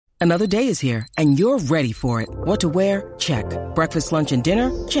Another day is here, and you're ready for it. What to wear? Check. Breakfast, lunch, and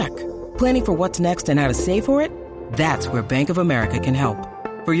dinner? Check. Planning for what's next and how to save for it? That's where Bank of America can help.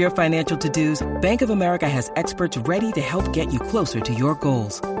 For your financial to-dos, Bank of America has experts ready to help get you closer to your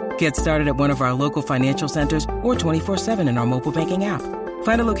goals. Get started at one of our local financial centers or 24/7 in our mobile banking app.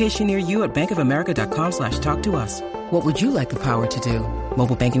 Find a location near you at bankofamerica.com/talktous. What would you like the power to do?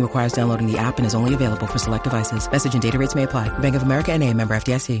 Mobile banking requires downloading the app and is only available for select devices. Message and data rates may apply. Bank of America N.A., member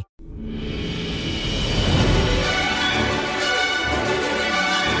FDIC.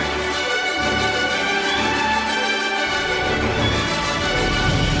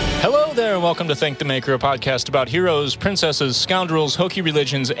 Hello there, and welcome to Thank the Maker, a podcast about heroes, princesses, scoundrels, hokey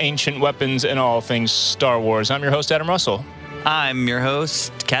religions, ancient weapons, and all things Star Wars. I'm your host, Adam Russell. I'm your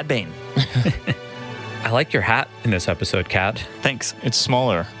host, Cad Bane. I like your hat in this episode, Cad. Thanks. It's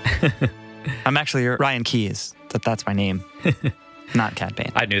smaller. I'm actually Ryan Keyes. That's my name, not Cad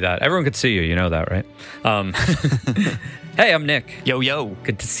Bane. I knew that. Everyone could see you. You know that, right? Hey, I'm Nick. Yo.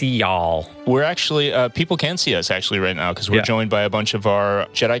 Good to see y'all. We're actually, people can see us actually right now because we're joined by a bunch of our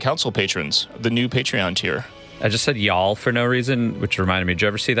Jedi Council patrons, the new Patreon tier. I just said y'all for no reason, which reminded me, did you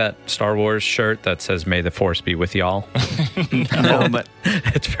ever see that Star Wars shirt that says, "May the Force be with y'all"? No, but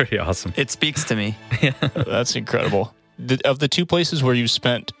it's pretty awesome. it speaks to me. That's incredible. Of the two places where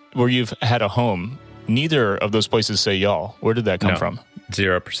you've had a home, neither of those places say y'all. Where did that come from?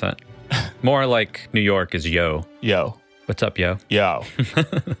 0%. More like New York is yo. Yo. What's up, yo? Yo.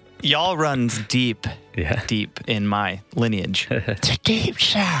 Y'all runs deep Yeah. in my lineage. It's a deep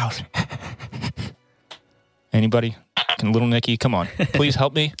south. Anybody? Little Nicky, come on. Please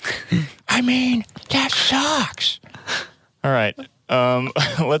help me. I mean, that sucks. All right.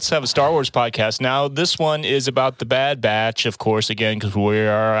 Let's have a Star Wars podcast. Now, this one is about the Bad Batch, of course, again, because we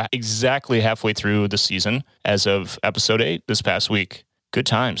are exactly halfway through the season as of episode 8 this past week. Good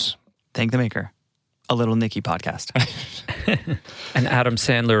times. Thank the Maker. A Little Nicky podcast. An Adam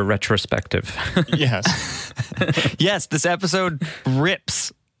Sandler retrospective. Yes. Yes, this episode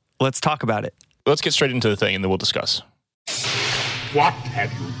rips. Let's talk about it. Let's get straight into the thing, and then we'll discuss. What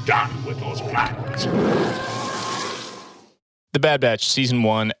have you done with those plans? The Bad Batch Season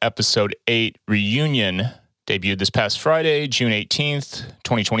 1, Episode 8, Reunion, debuted this past Friday, June 18th,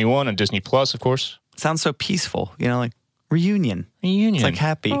 2021, on Disney+, of course. Sounds so peaceful, like reunion. Reunion. It's like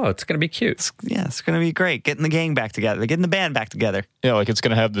happy. Oh, it's going to be cute. It's going to be great. Getting the gang back together. Getting the band back together. Yeah, like it's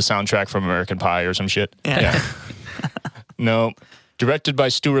going to have the soundtrack from American Pie or some shit. Yeah. No. Directed by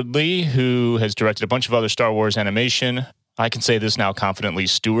Stuart Lee, who has directed a bunch of other Star Wars animation. I can say this now confidently.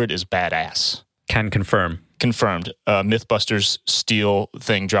 Stuart is badass. Can confirm. Confirmed. Mythbusters steel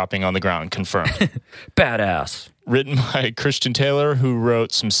thing dropping on the ground. Confirmed. Badass. Written by Christian Taylor, who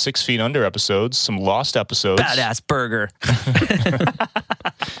wrote some 6 Feet Under episodes, some Lost episodes. Badass burger.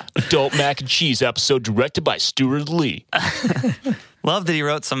 Adult Mac and Cheese episode directed by Stuart Lee. Love that he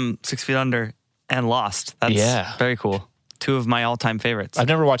wrote some 6 Feet Under and Lost. That's very cool. 2 of my all-time favorites. I've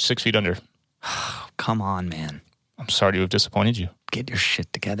never watched 6 Feet Under. Come on, man. I'm sorry to have disappointed you. Get your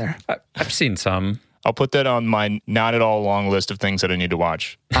shit together. I've seen some. I'll put that on my not at all long list of things that I need to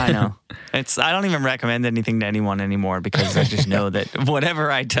watch. I know. I don't even recommend anything to anyone anymore because I just know that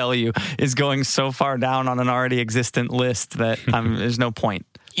whatever I tell you is going so far down on an already existent list that there's no point.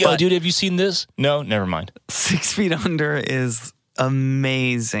 Yo, dude, have you seen this? No, never mind. 6 Feet Under is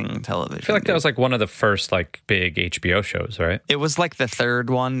amazing television. I feel like that was like one of the first like big HBO shows, right? It was like the third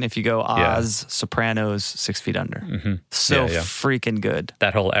one. If you go Oz, Sopranos, 6 Feet Under. Mm-hmm. So freaking good.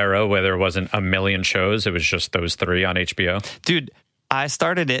 That whole era where there wasn't a million shows, it was just those 3 on HBO. Dude, I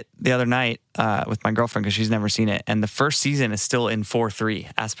started it the other night with my girlfriend because she's never seen it. And the first season is still in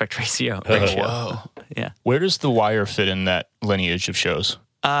 4:3 aspect ratio. Whoa. Yeah. Where does The Wire fit in that lineage of shows?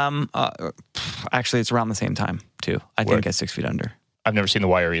 Actually, it's around the same time, too. I think at 6 Feet Under. I've never seen The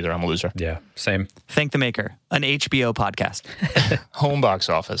Wire either. I'm a loser. Yeah, same. Thank the Maker, an HBO podcast. Home box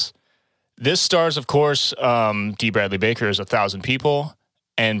office. This stars, of course, D. Bradley Baker as 1,000 People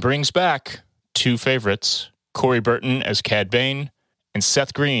and brings back 2 favorites, Corey Burton as Cad Bane and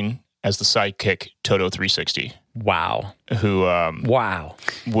Seth Green as the sidekick Toto 360. Wow. Who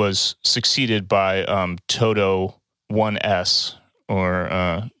was succeeded by Toto 1S, or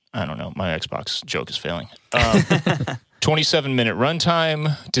I don't know, my Xbox joke is failing. 27-minute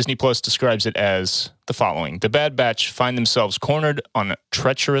runtime. Disney Plus describes it as the following. The Bad Batch find themselves cornered on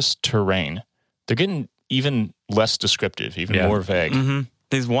treacherous terrain. They're getting even less descriptive, even more vague. Mm-hmm.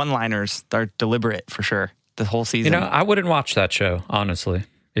 These one-liners are deliberate for sure. The whole season. I wouldn't watch that show, honestly.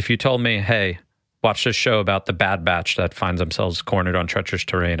 If you told me, hey, watch this show about the Bad Batch that finds themselves cornered on treacherous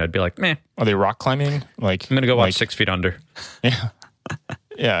terrain, I'd be like, meh. Are they rock climbing? I'm going to go watch 6 Feet Under. Yeah.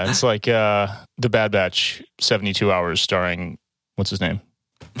 Yeah, it's like The Bad Batch, 72 Hours, starring, what's his name?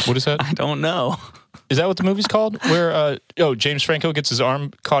 What is that? I don't know. Is that what the movie's called? Where, James Franco gets his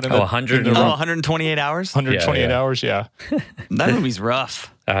arm caught in 128 hours? 128 Yeah. hours, yeah. That movie's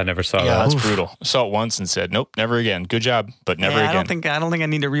rough. I never saw Yeah, that. that's brutal. I saw it once and said, nope, never again. Good job, but never Yeah, again. I don't think I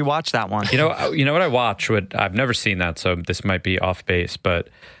need to rewatch that one. You know what I watch? I've never seen that, so this might be off base, but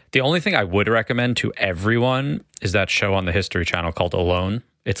the only thing I would recommend to everyone is that show on the History Channel called Alone.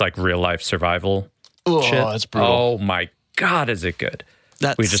 It's like real life survival Oh, shit. that's brutal. Oh my God, is it good?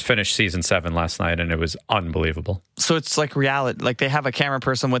 That's, We just finished season 7 last night, and it was unbelievable. so it's like reality. Like they have a camera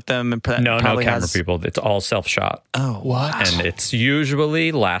person with them. And No probably camera has, people. It's all self-shot. Oh, What? And it's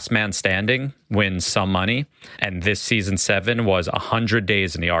usually last man standing wins some money. And this season 7 was 100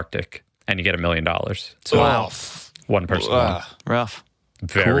 days in the Arctic, and you get $1 million. So Wow. one person won. rough.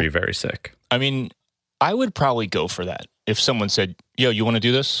 Very, very sick. I mean, I would probably go for that. If someone said, yo, you want to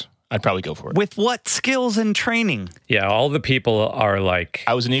do this? I'd probably go for it. With what skills and training? Yeah, all the people are like,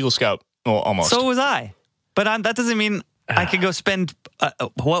 I was an Eagle Scout. Well, almost. So was I. But that doesn't mean I could go spend,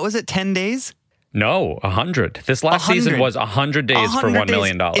 what was it, 10 days? no, 100. This last season 100. was 100 days for $1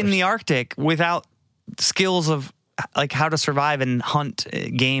 million. In the Arctic without skills of like how to survive and hunt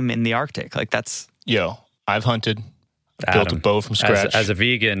game in the Arctic. Like that's... Yo, I've hunted. Built a Adam, bow from scratch. As a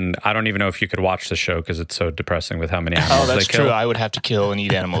vegan, I don't even know if you could watch the show because it's so depressing with how many animals Oh, that's they kill. true. I would have to kill and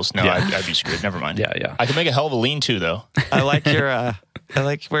eat animals. No, Yeah. I'd be screwed. Never mind. Yeah. I could make a hell of a lean-to, though. I like your I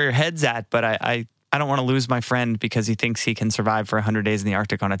like where your head's at, but I don't want to lose my friend because he thinks he can survive for 100 days in the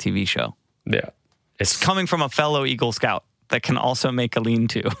Arctic on a TV show. Yeah. It's Coming from a fellow Eagle Scout that can also make a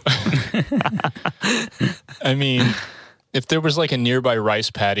lean-to. I mean, if there was like a nearby rice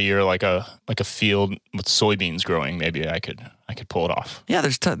paddy or like a field with soybeans growing, maybe I could pull it off. Yeah,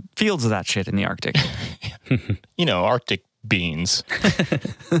 there's fields of that shit in the Arctic. You know, Arctic beans.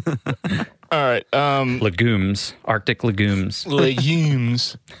 All right. legumes, Arctic legumes.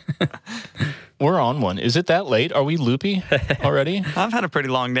 Legumes. We're on one. Is it that late? Are we loopy already? I've had a pretty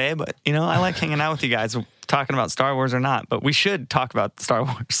long day, but I like hanging out with you guys, talking about Star Wars or not. But we should talk about Star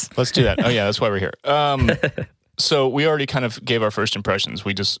Wars. Let's do that. Oh, yeah, that's why we're here. So we already kind of gave our first impressions.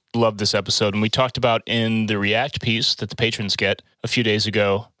 We just loved this episode. And we talked about in the React piece that the patrons get a few days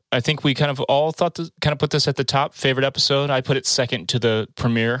ago. I think we kind of all thought kind of put this at the top. Favorite episode. I put it second to the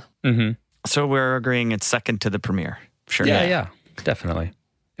premiere. Mm-hmm. So we're agreeing it's second to the premiere. Sure. Yeah, definitely.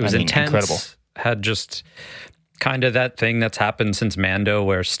 It was I mean, intense. incredible. Had just kind of that thing that's happened since Mando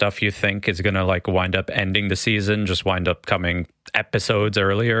where stuff you think is going to like wind up ending the season just wind up coming episodes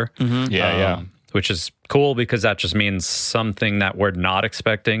earlier. Mm-hmm. Yeah. Which is cool because that just means something that we're not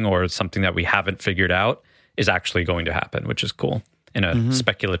expecting or something that we haven't figured out is actually going to happen, which is cool in a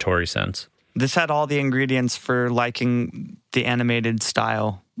speculatory sense. This had all the ingredients for liking the animated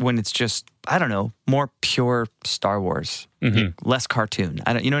style when it's just, I don't know, more pure Star Wars, less cartoon.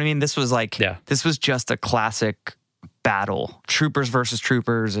 You know what I mean? This was like, This was just a classic battle, troopers versus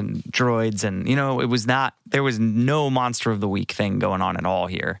troopers and droids. And, it was not, there was no monster of the week thing going on at all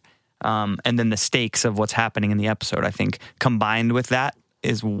here. And then the stakes of what's happening in the episode, I think, combined with that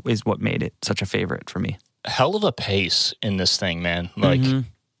is what made it such a favorite for me. Hell of a pace in this thing, man. Like,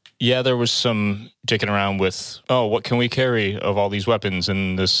 yeah, there was some dicking around with, what can we carry of all these weapons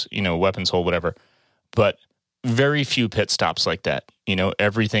in this, weapons hole, whatever. But very few pit stops like that.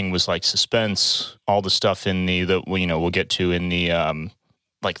 Everything was like suspense, all the stuff in we'll get to in the,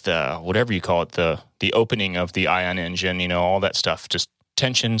 like the, whatever you call it, the opening of the ion engine, all that stuff, just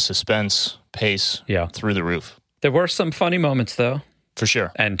tension, suspense, pace, through the roof. There were some funny moments though. For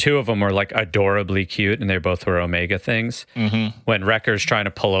sure. And two of them were like adorably cute, and they both were Omega things. Mm-hmm. When Wrecker's trying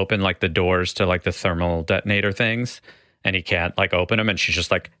to pull open like the doors to like the thermal detonator things, and he can't like open them, and she's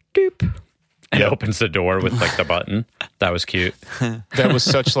just like, doop, and opens the door with like the button. That was cute. That was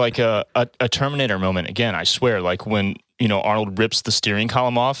such like a Terminator moment. Again, I swear, like when, Arnold rips the steering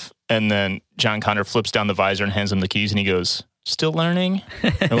column off, and then John Connor flips down the visor and hands him the keys, and he goes, still learning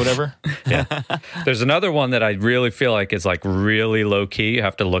or whatever. Yeah. There's another one that I really feel like is like really low key. You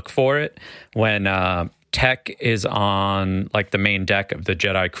have to look for it when Tech is on like the main deck of the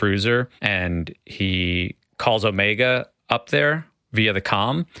Jedi cruiser and he calls Omega up there via the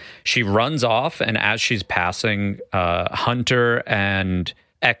comm. She runs off, and as she's passing Hunter and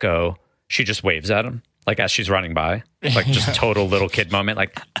Echo, she just waves at him like as she's running by, like just total little kid moment,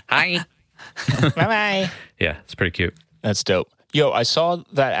 like hi, bye. Yeah, it's pretty cute. That's dope. Yo, I saw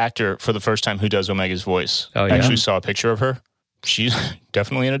that actor for the first time who does Omega's voice. Oh, yeah? I actually saw a picture of her. She's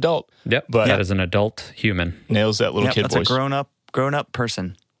definitely an adult. Yep, but that is an adult human. Nails that little kid that's voice. a grown up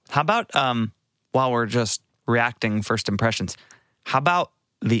person. How about while we're just reacting first impressions, how about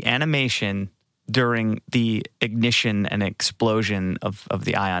the animation during the ignition and explosion of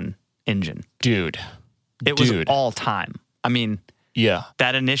the Ion engine. Dude. It was all time. I mean, yeah,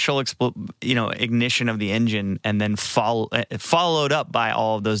 that initial ignition of the engine and then followed up by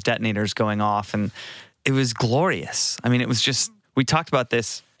all of those detonators going off, and it was glorious. I mean, it was just, we talked about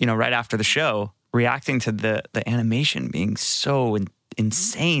this, right after the show, reacting to the animation being so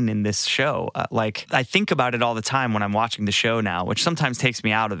insane in this show. Like, I think about it all the time when I'm watching the show now, which sometimes takes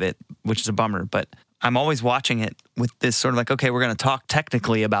me out of it, which is a bummer, but I'm always watching it with this sort of like, okay, we're going to talk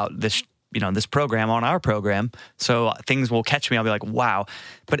technically about this, this program on our program, so things will catch me. I'll be like, wow.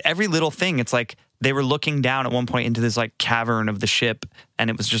 But every little thing, it's like they were looking down at one point into this like cavern of the ship, and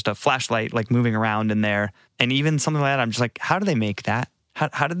it was just a flashlight like moving around in there. And even something like that, I'm just like, how do they make that?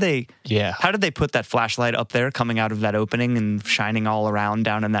 How did they put that flashlight up there coming out of that opening and shining all around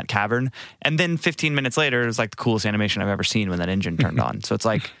down in that cavern? And then 15 minutes later, it was like the coolest animation I've ever seen when that engine turned on. So it's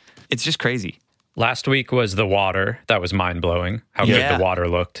like, it's just crazy. Last week was the water. That was mind-blowing, how good the water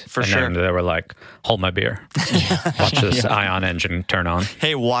looked. For sure. And then they were like, hold my beer. Watch this Ion engine turn on.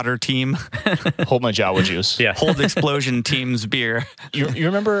 Hey, water team. Hold my Jawa juice. Yeah. Hold explosion team's beer. You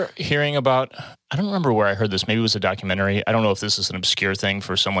remember hearing about, I don't remember where I heard this. Maybe it was a documentary. I don't know if this is an obscure thing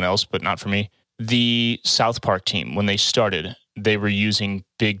for someone else, but not for me. The South Park team, when they started, they were using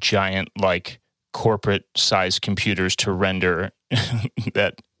big, giant, like corporate-sized computers to render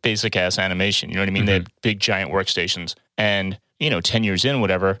that basic ass animation. You know what I mean? Mm-hmm. They had big giant workstations, and 10 years in,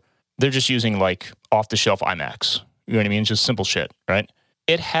 whatever, they're just using like off the shelf IMAX. You know what I mean? Just simple shit, right?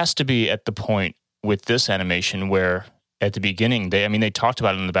 It has to be at the point with this animation where at the beginning they talked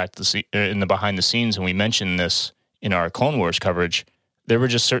about it in the behind the scenes, and we mentioned this in our Clone Wars coverage. There were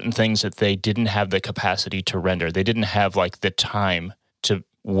just certain things that they didn't have the capacity to render. They didn't have like the time to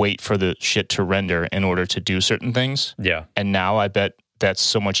wait for the shit to render in order to do certain things. Yeah. And now I bet that's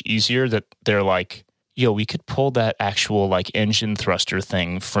so much easier that they're like, yo, we could pull that actual like engine thruster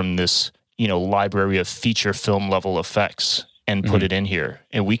thing from this, library of feature film level effects and put it in here.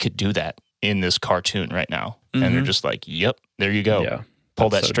 And we could do that in this cartoon right now. Mm-hmm. And they're just like, yep, there you go. Yeah, pull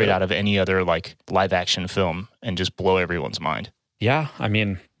that straight out of any other like live action film and just blow everyone's mind. Yeah. I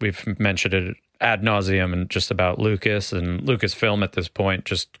mean, we've mentioned it ad nauseum and just about Lucas and Lucasfilm at this point,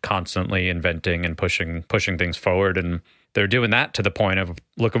 just constantly inventing and pushing things forward. And they're doing that to the point of,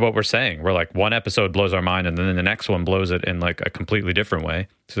 look at what we're saying. We're like, one episode blows our mind, and then the next one blows it in like a completely different way.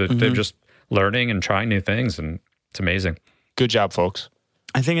 So they're just learning and trying new things, and it's amazing. Good job, folks.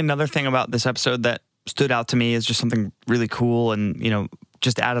 I think another thing about this episode that stood out to me is just something really cool and,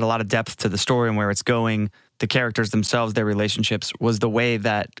 just added a lot of depth to the story and where it's going. The characters themselves, their relationships, was the way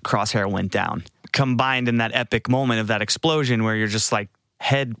that Crosshair went down. Combined in that epic moment of that explosion where you're just like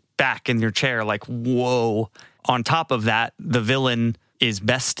head back in your chair, like, whoa. On top of that, the villain is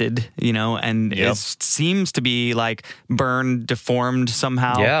bested, and seems to be like burned, deformed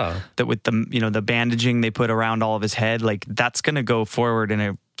somehow. Yeah. That with the, the bandaging they put around all of his head, like that's going to go forward in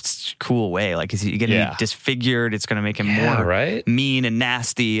a cool way. Like, is he going to be disfigured? It's going to make him more mean and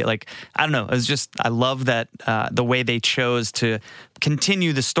nasty. Like, I don't know. It was just, I love that the way they chose to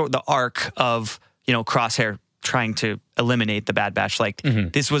continue the arc of, Crosshair trying to eliminate the Bad Batch. Like,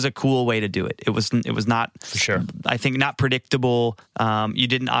 this was a cool way to do it. It was not, for sure, I think, not predictable.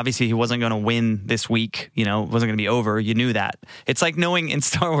 Obviously he wasn't going to win this week, it wasn't going to be over. You knew that. It's like knowing in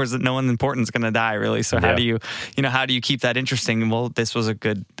Star Wars that no one important is going to die, really. So how do you keep that interesting? Well, this was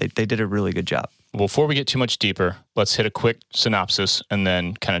they did a really good job. Well, before we get too much deeper, let's hit a quick synopsis and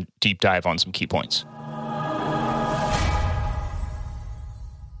then kind of deep dive on some key points.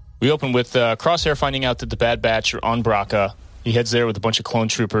 We open with Crosshair finding out that the Bad Batch are on Bracca. He heads there with a bunch of clone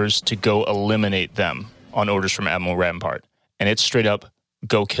troopers to go eliminate them on orders from Admiral Rampart. And it's straight up,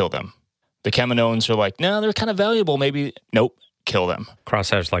 go kill them. The Kaminoans are like, no, they're kind of valuable, maybe. Nope, kill them.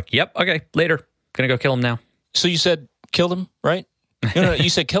 Crosshair's like, yep, okay, later. Gonna go kill him now. So you said kill them, right? No,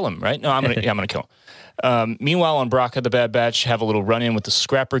 you said kill him, right? No, I'm gonna kill him. Meanwhile, on Bracca, the Bad Batch have a little run-in with the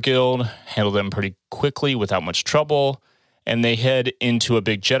Scrapper Guild, handle them pretty quickly without much trouble. And they head into a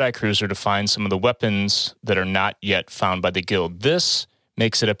big Jedi cruiser to find some of the weapons that are not yet found by the Guild. This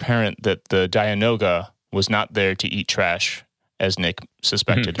makes it apparent that the Dianoga was not there to eat trash, as Nick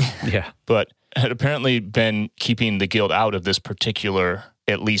suspected. Yeah. But had apparently been keeping the Guild out of this particular,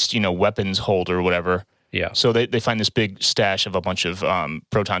 at least, weapons hold or whatever. Yeah. So they find this big stash of a bunch of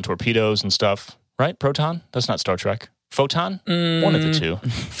proton torpedoes and stuff. Right? Proton? That's not Star Trek. Photon? One of the two.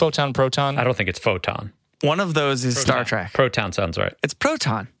 Photon, proton? I don't think it's photon. One of those is Star Trek. Proton sounds right. It's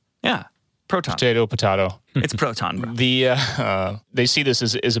proton. Yeah. Proton. Potato. It's proton, bro. They see this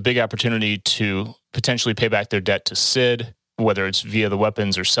as a big opportunity to potentially pay back their debt to Sid, whether it's via the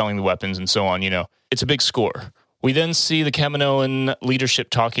weapons or selling the weapons and so on. It's a big score. We then see the Kaminoan leadership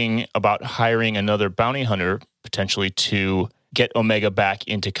talking about hiring another bounty hunter, potentially to get Omega back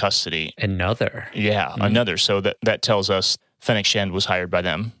into custody. Another. Yeah, another. So that tells us Fennec Shand was hired by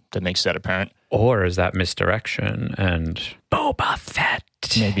them. That makes that apparent. Or is that misdirection and Boba Fett?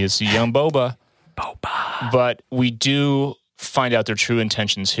 Maybe it's a young Boba. Boba. But we do find out their true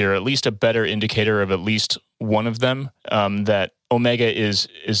intentions here, at least a better indicator of at least one of them, that Omega is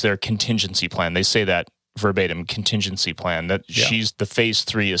their contingency plan. They say that verbatim, contingency plan, that she's the Phase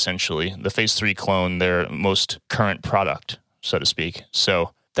 3, essentially, the Phase 3 clone, their most current product, so to speak.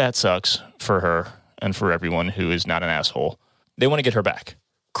 So that sucks for her and for everyone who is not an asshole. They want to get her back.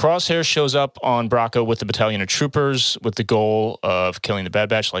 Crosshair shows up on Bracca with the battalion of troopers with the goal of killing the Bad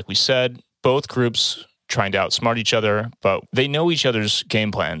Batch, like we said. Both groups trying to outsmart each other, but they know each other's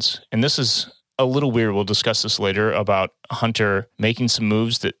game plans. And this is a little weird. We'll discuss this later about Hunter making some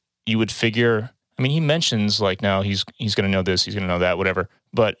moves that you would figure. I mean, he mentions like, no, he's going to know this, he's going to know that, whatever.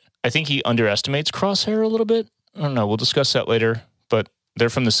 But I think he underestimates Crosshair a little bit. I don't know. We'll discuss that later. But they're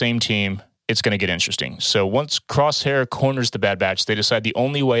from the same team. It's going to get interesting. So once Crosshair corners the Bad Batch, they decide the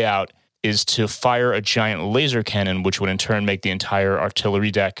only way out is to fire a giant laser cannon, which would in turn make the entire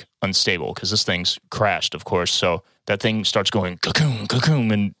artillery deck unstable because this thing's crashed, of course. So that thing starts going cocoon,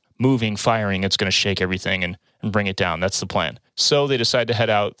 cocoon, and moving, firing. It's going to shake everything and bring it down. That's the plan. So they decide to head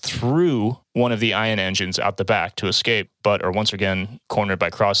out through one of the ion engines out the back to escape, but are once again cornered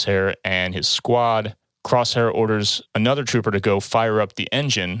by Crosshair and his squad. Crosshair orders another trooper to go fire up the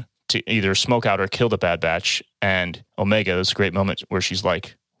engine to either smoke out or kill the Bad Batch. And Omega, this is a great moment where she's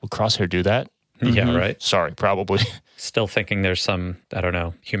like, will Crosshair do that? Yeah, right. Sorry, probably. Still thinking there's some, I don't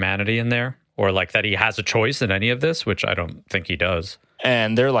know, humanity in there, or like that he has a choice in any of this, which I don't think he does.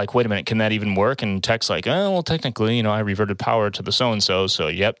 And they're like, wait a minute, can that even work? And Tech's like, oh, well, technically, I reverted power to the so-and-so, so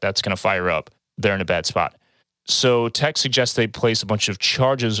yep, that's going to fire up. They're in a bad spot. So Tech suggests they place a bunch of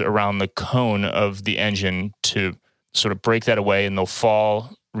charges around the cone of the engine to sort of break that away, and they'll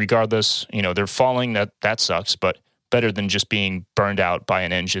fall regardless. They're falling, that sucks, but better than just being burned out by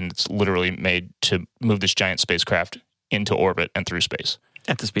an engine that's literally made to move this giant spacecraft into orbit and through space.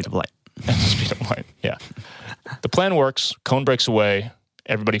 At the speed of light. At the speed of light, yeah. The plan works. Cone breaks away.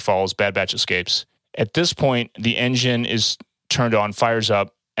 Everybody falls. Bad Batch escapes. At this point, the engine is turned on, fires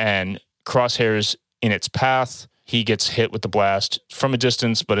up, and Crosshair's in its path. He gets hit with the blast from a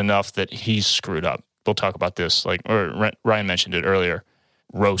distance, but enough that he's screwed up. We'll talk about this. Ryan mentioned it earlier.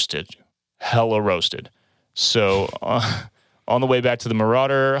 Roasted. Hella roasted. So on the way back to the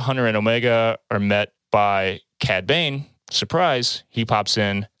Marauder, Hunter and Omega are met by Cad Bane. Surprise, he pops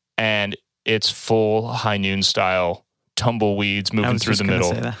in, and it's full High Noon style tumbleweeds moving through the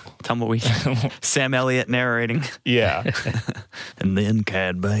middle. Say that. Tumbleweed. Sam Elliott narrating. Yeah. And then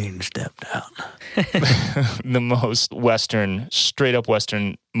Cad Bane stepped out. The most Western, straight up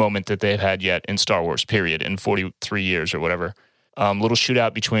Western moment that they've had yet in Star Wars, period, in 43 years or whatever. Little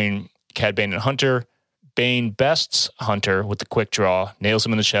shootout between Cad Bane and Hunter. Bane bests Hunter with the quick draw, nails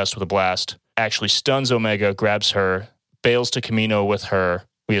him in the chest with a blast, actually stuns Omega, grabs her, bails to Kamino with her,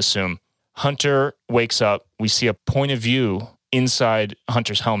 we assume. Hunter wakes up. We see a point of view inside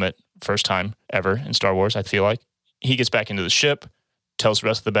Hunter's helmet, first time ever in Star Wars, I feel like. He gets back into the ship, tells the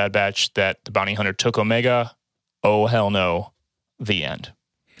rest of the Bad Batch that the bounty hunter took Omega. Oh, hell no. The end.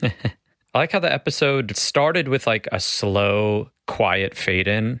 I like how the episode started with like a slow, quiet fade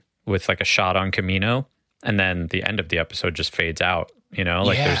in with like a shot on Kamino. And then the end of the episode just fades out,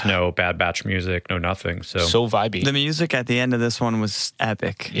 there's no Bad Batch music, no nothing. So vibey. The music at the end of this one was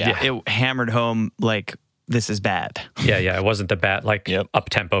epic. Yeah. It hammered home like, this is bad. Yeah. It wasn't the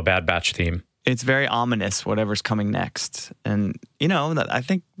up-tempo Bad Batch theme. It's very ominous, whatever's coming next. And, I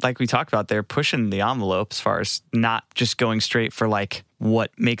think like we talked about, they're pushing the envelope as far as not just going straight for like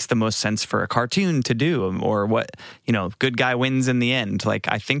what makes the most sense for a cartoon to do or what, good guy wins in the end. Like,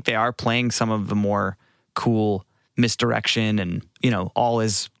 I think they are playing some of the more cool misdirection and, all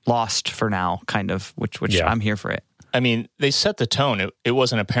is lost for now kind of, which I'm here for it. I mean, they set the tone. It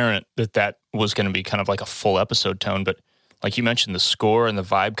wasn't apparent that was going to be kind of like a full episode tone, but like you mentioned, the score and the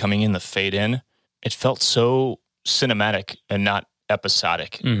vibe coming in, the fade in, it felt so cinematic and not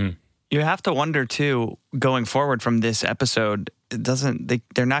episodic. Mm-hmm. You have to wonder too, going forward from this episode,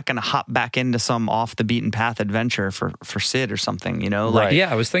 they're not going to hop back into some off the beaten path adventure for Sid or something, Right.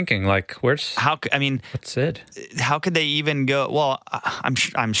 Yeah, I was thinking what's Sid? How could they even go? Well,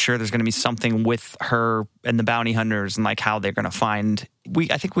 I'm sure there's going to be something with her and the bounty hunters and like how they're going to find.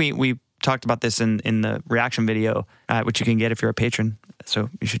 I think we talked about this in the reaction video, which you can get if you're a patron. So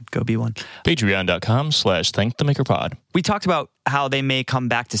you should go be one. Patreon.com/thankthemakerpod. We talked about how they may come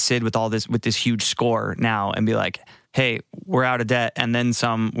back to Sid with this huge score now and be like, hey, we're out of debt and then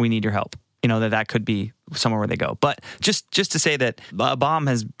some, we need your help. That could be somewhere where they go. But just to say that a bomb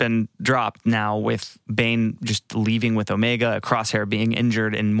has been dropped now with Bane just leaving with Omega, Crosshair being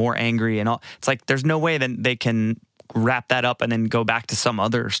injured and more angry and all. It's like there's no way that they can wrap that up and then go back to some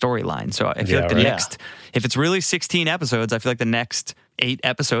other storyline. So I feel like next, if it's really 16 episodes, I feel like the next 8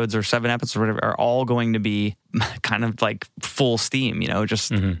 episodes or 7 episodes or whatever are all going to be kind of like full steam,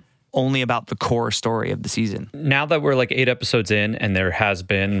 just only about the core story of the season. Now that we're like 8 episodes in, and there has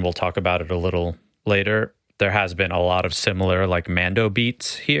been, we'll talk about it a little later, there has been a lot of similar like Mando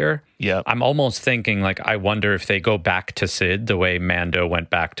beats here. Yeah. I'm almost thinking like, I wonder if they go back to Sid the way Mando went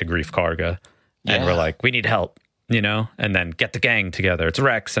back to Greef Karga. And we're like, we need help, and then get the gang together. It's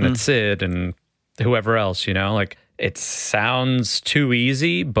Rex and it's Sid and whoever else, like it sounds too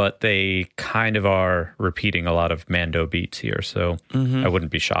easy, but they kind of are repeating a lot of Mando beats here. So I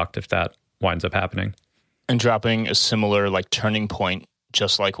wouldn't be shocked if that winds up happening. And dropping a similar like turning point,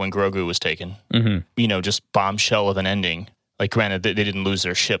 just like when Grogu was taken, just bombshell of an ending. Like granted, they didn't lose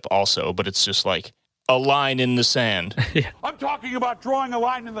their ship also, but it's just like a line in the sand. I'm talking about drawing a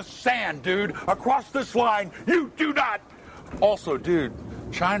line in the sand, dude. Across this line, you do not. Also, dude,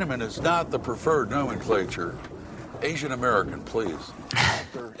 Chinaman is not the preferred nomenclature. Asian American, please.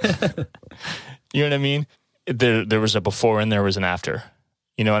 You know what I mean? There was a before and there was an after.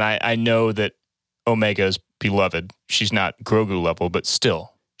 And I know that Omega is beloved. She's not Grogu level, but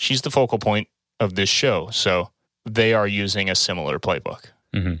still, she's the focal point of this show. So they are using a similar playbook.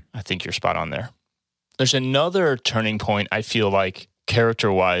 I think you're spot on there. There's another turning point, I feel like,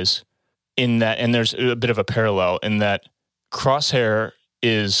 character-wise, in that, and there's a bit of a parallel in that Crosshair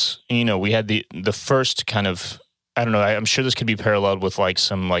is, we had the first kind of, I don't know, I'm sure this could be paralleled with like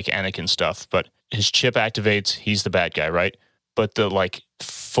some like Anakin stuff, but his chip activates, he's the bad guy, right? But the like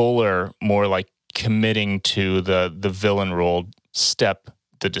fuller, more like committing to the villain role step,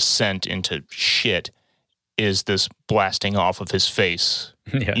 the descent into shit, is this blasting off of his face.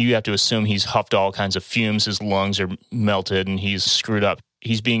 Yeah. You have to assume he's huffed all kinds of fumes, his lungs are melted, and he's screwed up.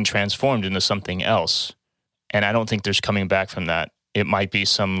 He's being transformed into something else. And I don't think there's coming back from that. It might be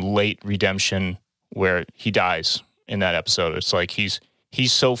some late redemption where he dies in that episode. It's like he's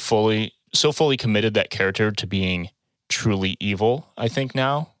so fully committed, that character, to being truly evil, I think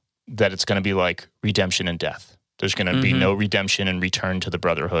now, that it's going to be like redemption and death. There's going to be no redemption and return to the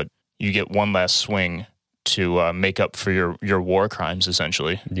Brotherhood. You get one last swing to make up for your war crimes,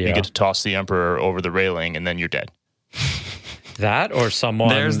 essentially. Yeah. You get to toss the Emperor over the railing, and then you're dead. That or someone...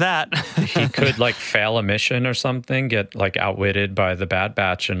 There's that. He could like fail a mission or something, get like outwitted by the Bad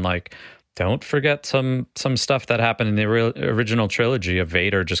Batch, and like, don't forget some stuff that happened in the original trilogy of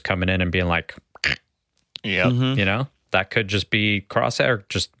Vader just coming in and being like... Yeah. That could just be Crosshair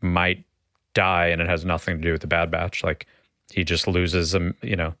just might die, and it has nothing to do with the Bad Batch. Like, he just loses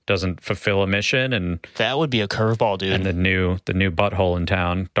doesn't fulfill a mission, and that would be a curveball, dude. And the new butthole in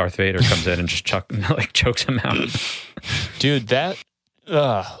town, Darth Vader, comes in and just chokes him out. Dude, that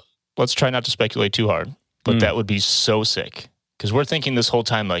let's try not to speculate too hard, but that would be so sick. Because we're thinking this whole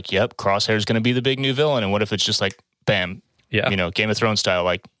time, like, yep, Crosshair's going to be the big new villain, and what if it's just like, bam, Game of Thrones style,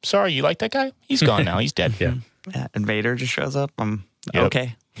 like, sorry, you like that guy? He's gone now. He's dead. Yeah, and Vader just shows up.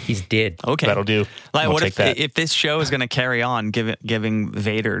 Okay. He's dead. Okay. That'll do. Like, what if this show is going to carry on, giving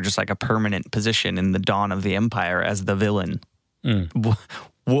Vader just like a permanent position in the dawn of the Empire as the villain?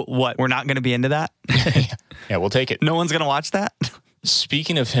 What? We're not going to be into that? Yeah, we'll take it. No one's going to watch that?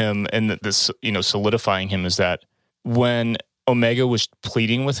 Speaking of him and this, solidifying him, is that when Omega was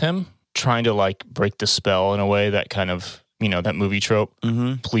pleading with him, trying to like break the spell in a way, that kind of, that movie trope,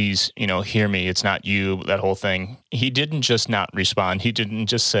 please, hear me, it's not you, that whole thing. He didn't just not respond. He didn't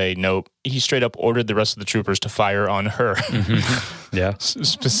just say nope. He straight up ordered the rest of the troopers to fire on her. Yeah.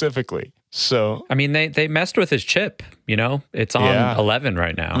 Specifically. So, I mean, they messed with his chip, it's on 11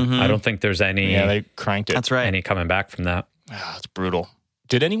 right now. I don't think there's any. Yeah, they cranked it. That's right. Any coming back from that. It's brutal.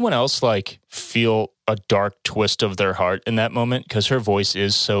 Did anyone else like feel a dark twist of their heart in that moment? Because her voice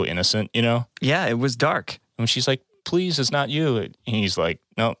is so innocent, Yeah, it was dark. When she's like, please, it's not you. And he's like,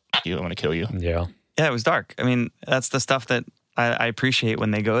 no, I'm going to kill you. Yeah. Yeah, it was dark. I mean, that's the stuff that I appreciate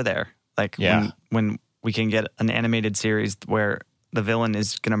when they go there. Like when we can get an animated series where the villain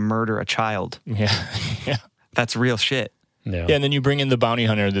is going to murder a child. Yeah. Yeah. That's real shit. Yeah. Yeah, and then you bring in the bounty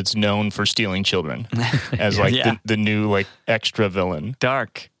hunter that's known for stealing children as like the new like extra villain.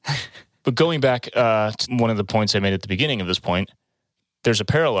 Dark. But going back to one of the points I made at the beginning of this point, there's a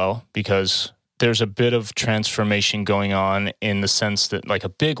parallel because there's a bit of transformation going on in the sense that, like, a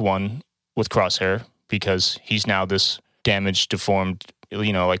big one with Crosshair, because he's now this damaged, deformed,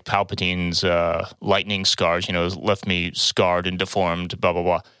 like Palpatine's lightning scars, left me scarred and deformed, blah, blah,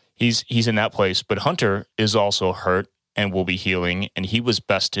 blah. He's in that place. But Hunter is also hurt and will be healing. And he was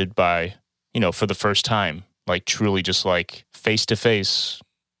bested by, for the first time, like truly just like face-to-face,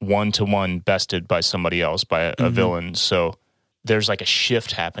 one-to-one bested by somebody else, by a villain. So there's like a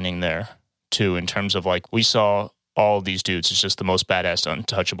shift happening there, too, in terms of like, we saw all these dudes. It's just the most badass,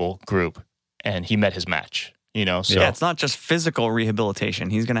 untouchable group. And he met his match, So yeah, it's not just physical rehabilitation.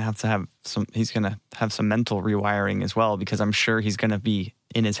 He's going to have some mental rewiring as well, because I'm sure he's going to be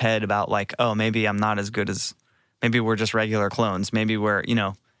in his head about like, oh, maybe I'm not as good as, maybe we're just regular clones. Maybe we're,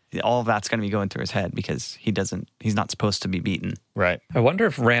 all of that's going to be going through his head because he's not supposed to be beaten. Right. I wonder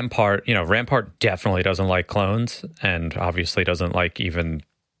if Rampart definitely doesn't like clones and obviously doesn't like even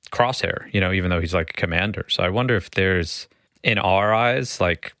Crosshair, even though he's like a commander. So I wonder if there's, in our eyes,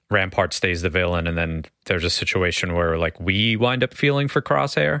 like Rampart stays the villain, and then there's a situation where like we wind up feeling for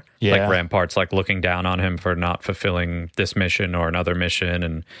Crosshair. Yeah. Like Rampart's like looking down on him for not fulfilling this mission or another mission,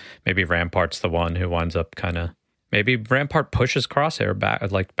 and maybe Rampart's the one who winds up maybe Rampart pushes Crosshair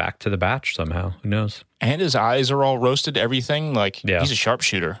back to the batch somehow. Who knows? And his eyes are all roasted, everything. Like, he's a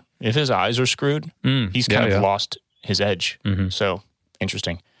sharpshooter. If his eyes are screwed, he's kind of lost his edge. Mm-hmm. So,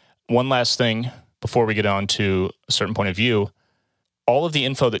 interesting. One last thing before we get on to a certain point of view. All of the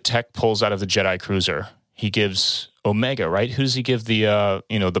info that Tech pulls out of the Jedi Cruiser, he gives Omega, right? Who does he give the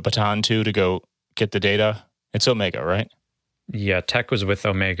baton to go get the data? It's Omega, right? Yeah, Tech was with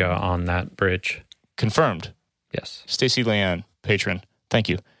Omega on that bridge. Confirmed. Yes. Stacey Leanne, patron. Thank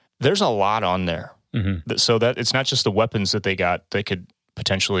you. There's a lot on there. Mm-hmm. So that it's not just the weapons that they got. They could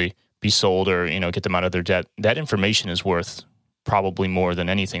potentially be sold or, get them out of their debt. That information is worth probably more than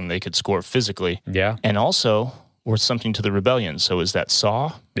anything they could score physically. Yeah. And also worth something to the rebellion. So is that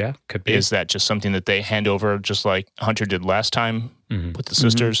Saw? Yeah, could be. Is that just something that they hand over just like Hunter did last time with the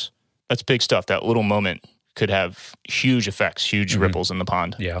sisters? Mm-hmm. That's big stuff. That little moment could have huge effects, huge ripples in the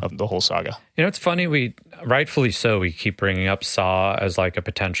pond of the whole saga. It's funny, we rightfully so, we keep bringing up Saw as like a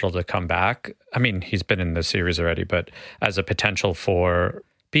potential to come back. I mean, he's been in the series already, but as a potential for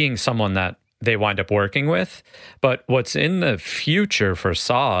being someone that they wind up working with. But what's in the future for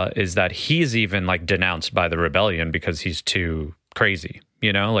Saw is that he's even like denounced by the rebellion because he's too crazy,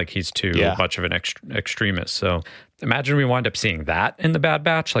 like he's too much of an extremist. So imagine we wind up seeing that in the Bad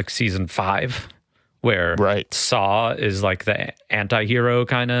Batch, like season 5, where Saw is like the anti-hero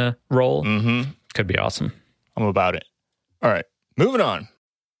kind of role. Mm-hmm. Could be awesome. I'm about it. All right, moving on.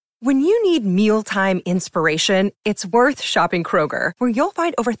 When you need mealtime inspiration, it's worth shopping Kroger, where you'll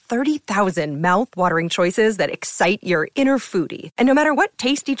find over 30,000 mouth-watering choices that excite your inner foodie. And no matter what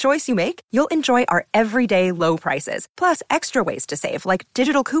tasty choice you make, you'll enjoy our everyday low prices, plus extra ways to save, like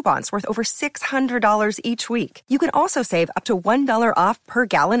digital coupons worth over $600 each week. You can also save up to $1 off per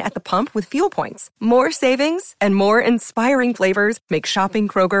gallon at the pump with fuel points. More savings and more inspiring flavors make shopping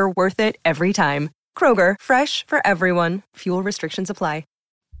Kroger worth it every time. Kroger, fresh for everyone. Fuel restrictions apply.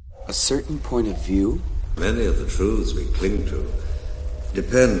 A certain point of view? Many of the truths we cling to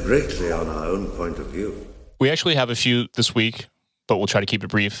depend greatly on our own point of view. We actually have a few this week, but we'll try to keep it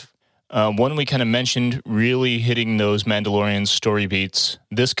brief. One we kind of mentioned, really hitting those Mandalorian story beats.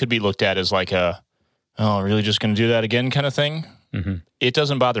 This could be looked at as like really just going to do that again kind of thing. Mm-hmm. It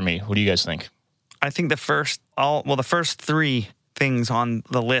doesn't bother me. What do you guys think? I think the first 3 things on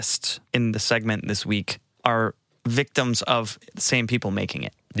the list in the segment this week are victims of the same people making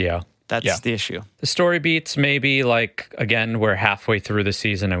it. Yeah. That's the issue. The story beats, maybe like, again, we're halfway through the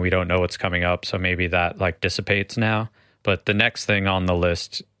season and we don't know what's coming up. So maybe that like dissipates now. But the next thing on the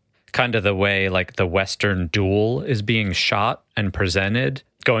list, kind of the way like the Western duel is being shot and presented,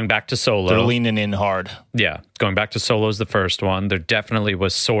 going back to Solo. They're leaning in hard. Yeah. Going back to Solo's the first one. There definitely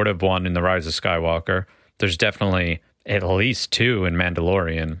was sort of one in The Rise of Skywalker. There's definitely at least 2 in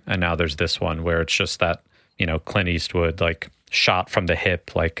Mandalorian. And now there's this one where it's just that, Clint Eastwood, like, shot from the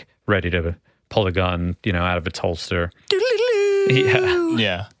hip, like ready to pull a gun, out of its holster.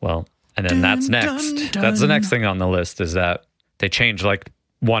 Yeah. Well, and then that's next. That's the next thing on the list is that they changed like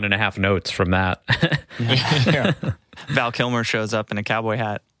 1.5 notes from that. Yeah. Val Kilmer shows up in a cowboy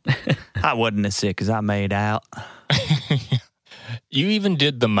hat. I wasn't as sick as I made out. You even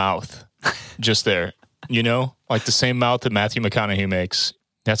did the mouth just there, like the same mouth that Matthew McConaughey makes.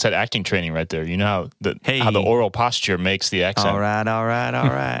 That's that acting training right there. You know how the oral posture makes the accent. All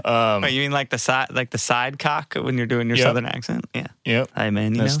right. Wait, you mean like the side cock when you're doing your southern accent? Yeah. Yep. Hey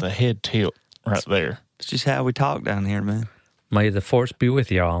man, that's the head tilt right there. It's just how we talk down here, man. May the force be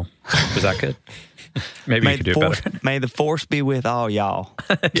with y'all. Was that good? Maybe you could do it better. May the force be with all y'all.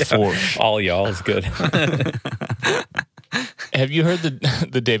 Yeah, force. All y'all is good. Have you heard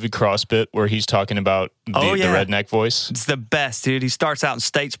the David Cross bit where he's talking about the redneck voice? It's the best, dude. He starts out in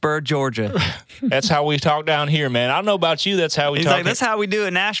Statesboro, Georgia. That's how we talk down here, man. I don't know about you. That's how we talk. He's like, that's how we do it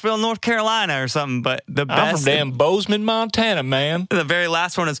in Nashville, North Carolina or something. But the best. I'm from damn Bozeman, Montana, man. The very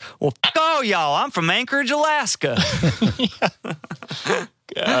last one is, well, f*** all y'all. I'm from Anchorage, Alaska.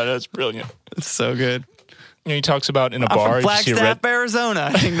 God, that's brilliant. It's so good. You know, he talks about in a I'm bar. from Flagstaff, Arizona.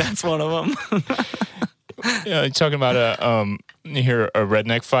 I think that's one of them. Yeah, he's talking about you hear a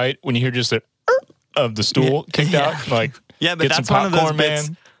redneck fight when you hear just the of the stool kicked out, like but get that's some one of those popcorn, bits.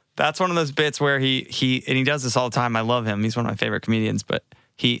 man. That's one of those bits where he and he does this all the time. I love him. He's one of my favorite comedians, but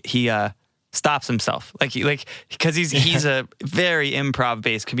he stops himself because he's a very improv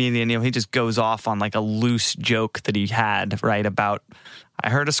based comedian. You know, he just goes off on like a loose joke that he had right about. I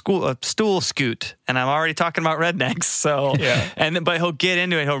heard a stool scoot, and I'm already talking about rednecks. So, but he'll get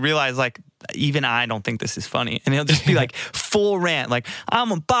into it. He'll realize like, even I don't think this is funny, and he'll just be like full rant, like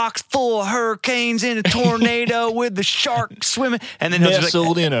I'm a box full of hurricanes in a tornado with the shark swimming, and then he'll just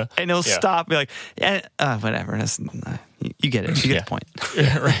like, and he'll stop, be like, whatever. You get it. You get the point.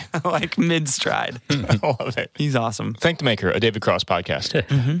 Right. Like mid stride. I love it. He's awesome. Thank the Maker, a David Cross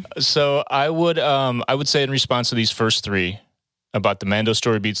podcast. So I would say in response to these first three about the Mando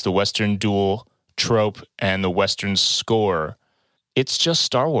story beats the Western duel trope and the Western score, it's just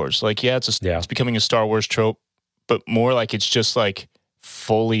Star Wars. Like, it's becoming a Star Wars trope, but more like it's just like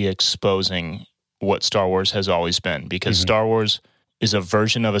fully exposing what Star Wars has always been, because Star Wars is a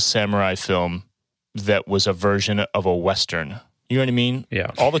version of a samurai film that was a version of a Western. You know what I mean?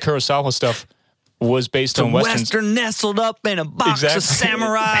 Yeah. All the Kurosawa stuff was based on Westerns. Western nestled up in a box of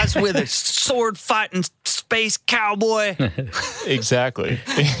samurais with a sword fighting space cowboy. Exactly.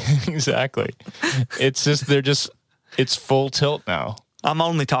 It's just it's full tilt now. I'm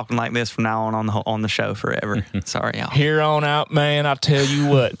only talking like this from now on the show forever. Sorry, y'all. Here on out, man, I tell you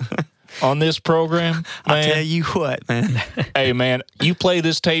what. On this program, man. I tell you what, man. Hey, man, you play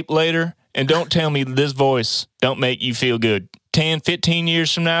this tape later, and don't tell me this voice don't make you feel good. 10, 15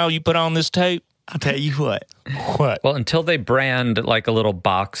 years from now, you put on this tape. I'll tell you what. What? Well, until they brand like a little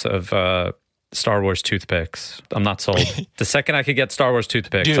box of Star Wars toothpicks, I'm not sold. The second I could get Star Wars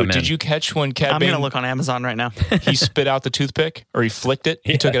toothpicks, dude, I'm in. Did you catch when Cad Bane... I'm going to look on Amazon right now. He spit out the toothpick, or he flicked it.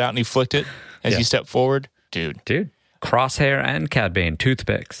 He took it out and he flicked it as he stepped forward. Dude. Crosshair and Cad Bane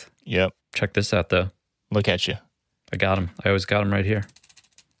toothpicks. Yep. Check this out, though. Look at you. I got them. I always got them right here.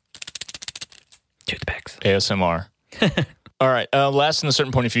 Toothpicks. ASMR. All right. Last, in a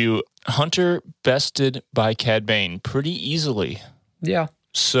certain point of view, Hunter bested by Cad Bane pretty easily. Yeah.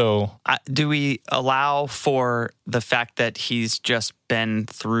 So, do we allow for the fact that he's just been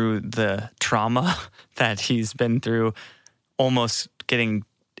through the trauma that he's been through, almost getting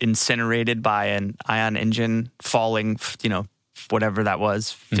incinerated by an ion engine, falling, whatever that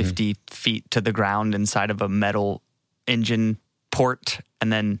was, 50 feet to the ground inside of a metal engine port,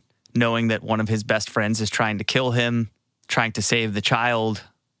 and then knowing that one of his best friends is trying to kill him, trying to save the child.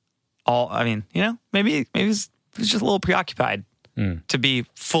 Maybe he's just a little preoccupied to be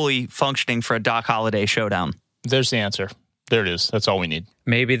fully functioning for a Doc Holliday showdown. There's the answer. There it is. That's all we need.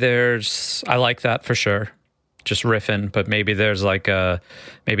 Maybe I like that for sure. Just riffing, but maybe there's like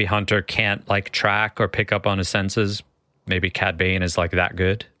maybe Hunter can't like track or pick up on his senses. Maybe Cad Bane is like that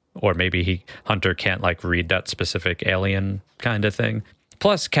good, or maybe Hunter can't like read that specific alien kind of thing.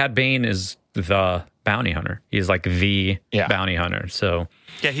 Plus, Cad Bane is the bounty hunter. He's like the bounty hunter. So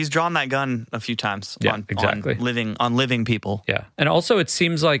he's drawn that gun a few times. Exactly. On living people. Yeah, and also it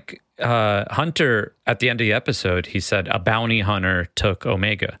seems like Hunter at the end of the episode, he said a bounty hunter took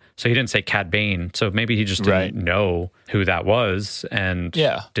Omega. So he didn't say Cad Bane. So maybe he just didn't know who that was and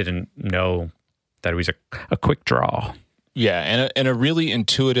didn't know that it was a quick draw. Yeah, and a really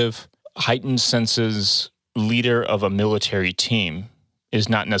intuitive, heightened senses leader of a military team is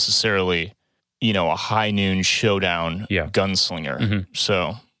not necessarily, a high noon showdown gunslinger.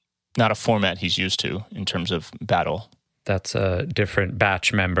 So not a format he's used to in terms of battle. That's a different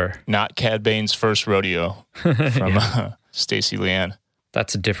batch member. Not Cad Bane's first rodeo from Stacey Leanne.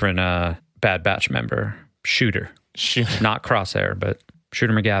 That's a different Bad Batch member. Shooter. Not Crosshair, but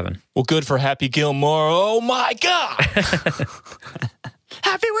Shooter McGavin. Well, good for Happy Gilmore. Oh, my God.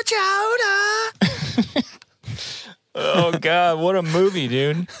 Happy with Yoda. Oh, God. What a movie,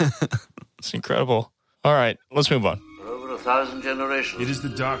 dude. It's incredible. All right. Let's move on. For over 1,000 generations. It is the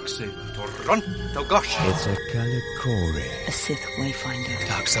Darksaber. Torgon. Togosh. It's a Kalikori. A Sith Wayfinder.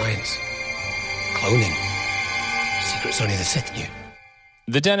 Dark science. Cloning. secrets only the Sith knew.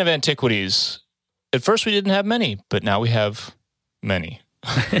 The Den of Antiquities. At first we didn't have many, but now we have many.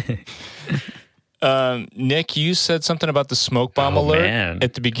 Nick, you said something about the smoke bomb alert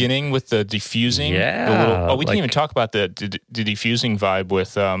at the beginning with the defusing. Yeah. We didn't even talk about the defusing vibe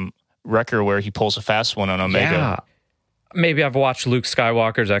with Wrecker where he pulls a fast one on Omega. Yeah. Maybe I've watched Luke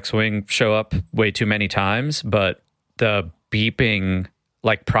Skywalker's X-Wing show up way too many times, but the beeping,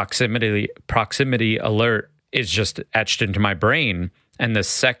 like proximity alert is just etched into my brain. And the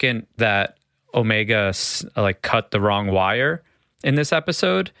second that Omega like cut the wrong wire in this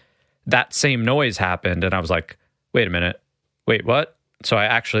episode, that same noise happened, and I was like, wait a minute, wait, what? So I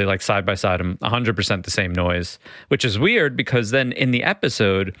actually, like, side by side, I'm 100% the same noise, which is weird because then in the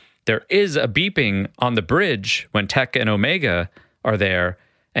episode, there is a beeping on the bridge when Tech and Omega are there,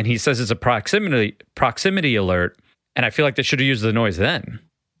 and he says it's a proximity alert, and I feel like they should have used the noise then.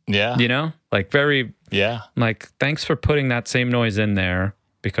 Yeah. You know? Like, Yeah. Like, thanks for putting that same noise in there,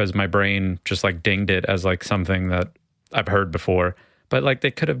 because my brain just, like, dinged it as, like, something that I've heard before. But, like,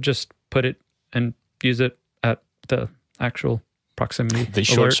 they could have just put it and use it at the actual proximity. They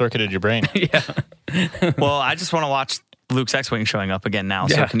short-circuited your brain. Yeah. Well, I just want to watch Luke's X-Wing showing up again now.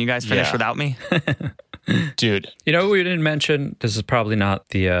 So can you guys finish without me? Dude. You know what we didn't mention? This is probably not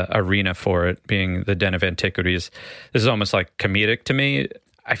the arena for it, being the Den of Antiquities. This is almost like comedic to me.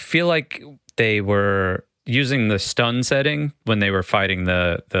 I feel like they were using the stun setting when they were fighting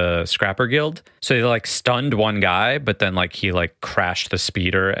the Scrapper Guild. So they like stunned one guy, but then like he like crashed the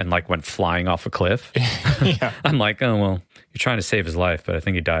speeder and like went flying off a cliff. Yeah. I'm like, oh, well, you're trying to save his life, but I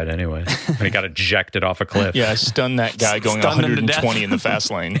think he died anyway. And he got ejected off a cliff. Yeah, I stunned that guy going 120 in the fast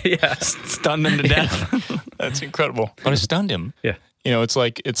lane. Yeah, stunned him to death. That's incredible. But I stunned him. Yeah. You know, it's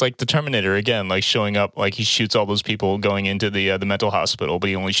like the Terminator again, like showing up, like he shoots all those people going into the mental hospital, but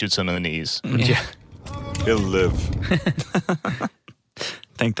he only shoots them in the knees. Yeah. He'll live.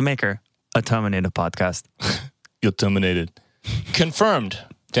 Thank the maker. A Terminator podcast. You're terminated. Confirmed.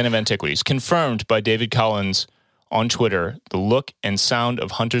 Den of Antiquities. Confirmed by David Collins on Twitter. The look and sound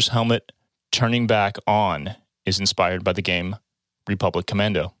of Hunter's helmet turning back on is inspired by the game Republic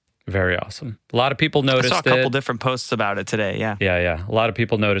Commando. Very awesome. A lot of people noticed it. I saw a couple different posts about it today, yeah. Yeah. A lot of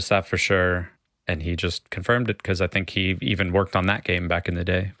people noticed that for sure. And he just confirmed it because I think he even worked on that game back in the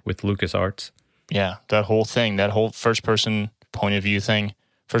day with LucasArts. Yeah, that whole thing, that whole first-person point of view thing,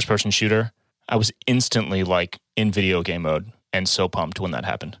 first-person shooter, I was instantly like in video game mode and so pumped when that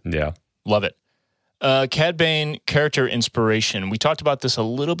happened. Yeah. Love it. Cad Bane character inspiration. We talked about this a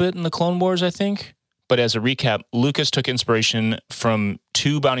little bit in the Clone Wars, I think. But as a recap, Lucas took inspiration from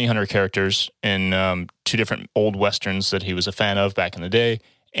two bounty hunter characters in two different old Westerns that he was a fan of back in the day.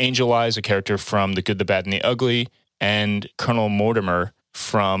 Angel Eyes, a character from The Good, the Bad, and the Ugly, and Colonel Mortimer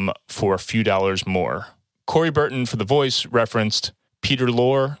from For a Few Dollars More. Corey Burton for the voice referenced Peter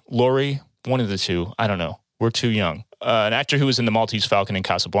Lorre, one of the two. I don't know. We're too young. An actor who was in The Maltese Falcon and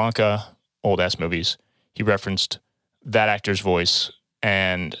Casablanca, old-ass movies. He referenced that actor's voice,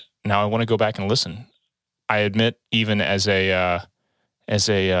 and now I want to go back and listen. I admit, even as a what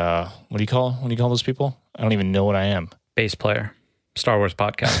do you call those people? I don't even know what I am. Bass player, Star Wars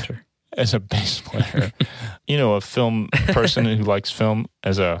podcaster. As a bass player, you know, a film person who likes film,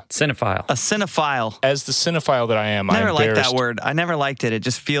 as a cinephile. A cinephile. As the cinephile that I am, I never liked that word. I never liked it. It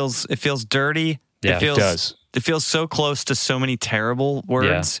just feels dirty. Yeah, it does. It feels so close to so many terrible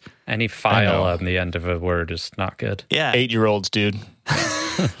words. Yeah. Any file on the end of a word is not good. Yeah. 8-year-olds, dude.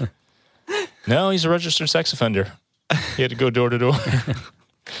 No, he's a registered sex offender. He had to go door to door.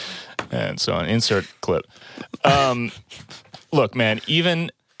 And so on. Insert clip. Look, man,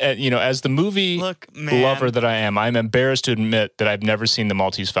 even, as the movie lover that I am, I'm embarrassed to admit that I've never seen The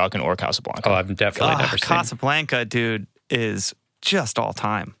Maltese Falcon or Casablanca. Oh, I've definitely never seen Casablanca, dude, is just all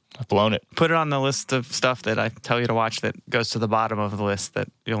time. I've blown it. Put it on the list of stuff that I tell you to watch that goes to the bottom of the list that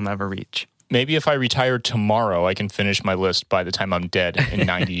you'll never reach. Maybe if I retire tomorrow, I can finish my list by the time I'm dead in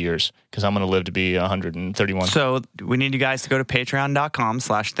 90 years, because I'm going to live to be 131. So we need you guys to go to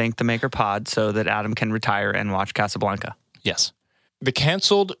patreon.com/thankthemakerpod so that Adam can retire and watch Casablanca. Yes. The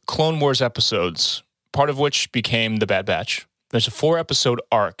canceled Clone Wars episodes, part of which became The Bad Batch. There's a 4-episode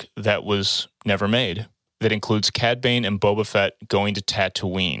arc that was never made that includes Cad Bane and Boba Fett going to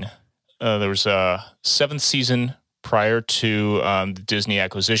Tatooine. There was a 7th season prior to the Disney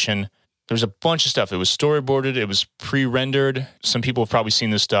acquisition. There was a bunch of stuff. It was storyboarded. It was pre-rendered. Some people have probably seen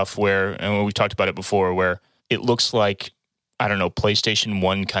this stuff where, and we talked about it before, where it looks like, I don't know, PlayStation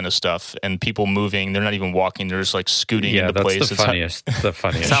 1 kind of stuff, and people moving. They're not even walking. They're just like scooting into place. Yeah, that's the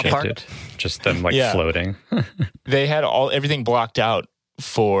funniest South shit, Park. dude. Just them like floating. They had everything blocked out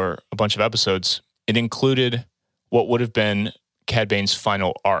for a bunch of episodes. It included what would have been Cad Bane's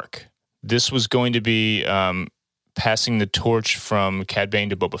final arc. This was going to be passing the torch from Cad Bane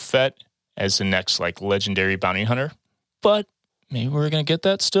to Boba Fett as the next like legendary bounty hunter. But maybe we're going to get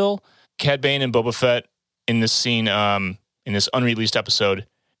that still. Cad Bane and Boba Fett in this scene, in this unreleased episode,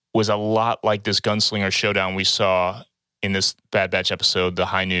 was a lot like this gunslinger showdown we saw in this Bad Batch episode, the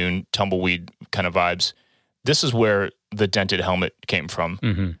High Noon tumbleweed kind of vibes. This is where the dented helmet came from.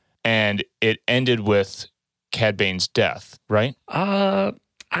 Mm-hmm. And it ended with Cad Bane's death, right?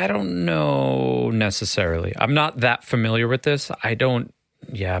 I don't know necessarily. I'm not that familiar with this. I'm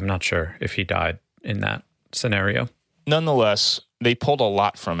not sure if he died in that scenario. Nonetheless, they pulled a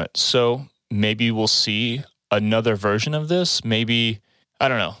lot from it. So maybe we'll see another version of this. Maybe, I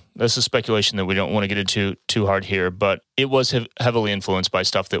don't know. This is speculation that we don't want to get into too hard here, but it was heavily influenced by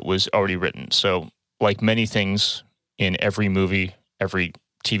stuff that was already written. So like many things in every movie, every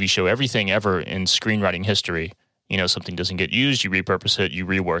TV show, everything ever in screenwriting history, something doesn't get used, you repurpose it, you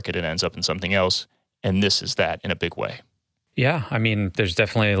rework it, it ends up in something else. And this is that in a big way. Yeah, I mean, there's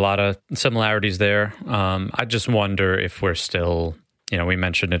definitely a lot of similarities there. I just wonder if we're still, we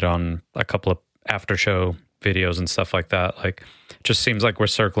mentioned it on a couple of after show videos and stuff like that. Like, just seems like we're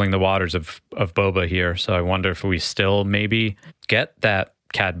circling the waters of Boba here. So I wonder if we still maybe get that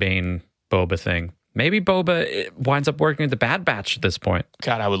Cad Bane Boba thing. Maybe Boba winds up working with the Bad Batch at this point.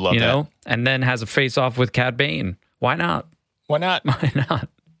 God, I would love that. And then has a face-off with Cad Bane. Why not? Why not? Why not?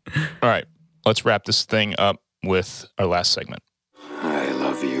 All right, let's wrap this thing up with our last segment. I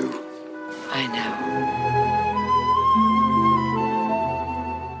love you. I know.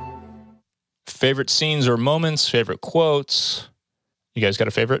 Favorite scenes or moments, favorite quotes. You guys got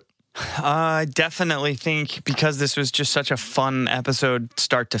a favorite? I definitely think because this was just such a fun episode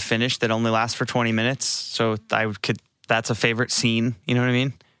start to finish that only lasts for 20 minutes. So that's a favorite scene, you know what I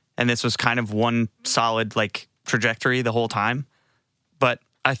mean? And this was kind of one solid like trajectory the whole time. But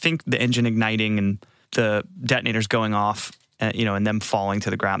I think the engine igniting and the detonators going off, and them falling to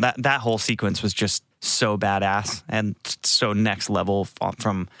the ground, that whole sequence was just so badass and so next level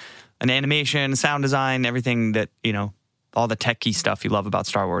from an animation, sound design, everything that, all the techie stuff you love about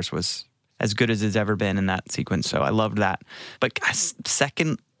Star Wars was as good as it's ever been in that sequence. So I loved that. But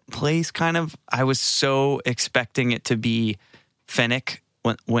second place, kind of, I was so expecting it to be Fennec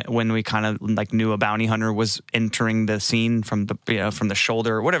when we kind of like knew a bounty hunter was entering the scene from the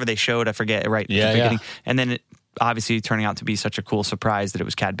shoulder or whatever they showed. I forget right at the beginning. Yeah. And then it obviously turning out to be such a cool surprise that it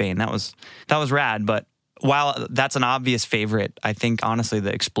was Cad Bane. That was rad. But while that's an obvious favorite, I think, honestly,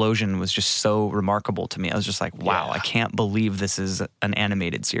 the explosion was just so remarkable to me. I was just like, wow, I can't believe this is an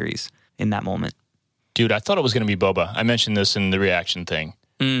animated series in that moment. Dude, I thought it was going to be Boba. I mentioned this in the reaction thing.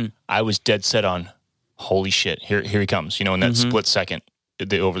 I was dead set on, holy shit, here he comes, in that split second,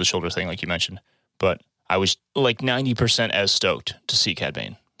 the over-the-shoulder thing like you mentioned. But I was like 90% as stoked to see Cad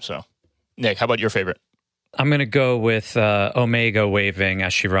Bane. So, Nick, how about your favorite? I'm going to go with Omega waving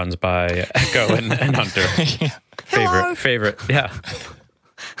as she runs by Echo and Hunter. Favorite. Yeah.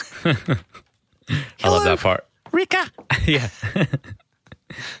 I love that part. Rika. Yeah.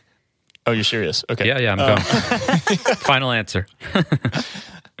 Oh, you're serious? Okay. Yeah, I'm going. Final answer.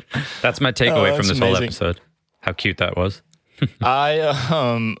 That's my takeaway from this whole episode. How cute that was.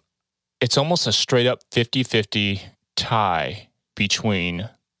 It's almost a straight up 50-50 tie between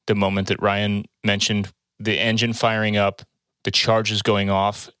the moment that Ryan mentioned, the engine firing up, the charges going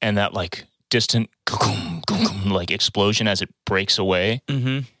off, and that like distant like explosion as it breaks away.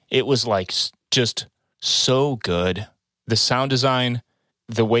 Mm-hmm. It was like just so good. The sound design,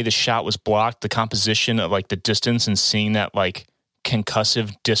 the way the shot was blocked, the composition of like the distance and seeing that like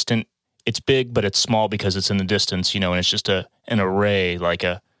concussive distant. It's big, but it's small because it's in the distance, and it's just an array, like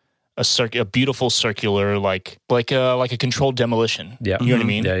a beautiful circular, like a controlled demolition. Yeah, you know what I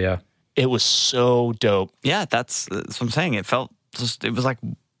mean? Yeah. It was so dope. Yeah, that's what I'm saying.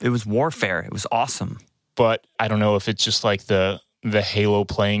 It was warfare. It was awesome. But I don't know if it's just like the Halo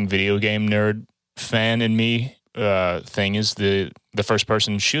playing video game nerd fan in me thing is the first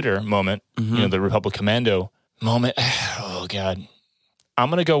person shooter moment, the Republic Commando moment. Oh God. I'm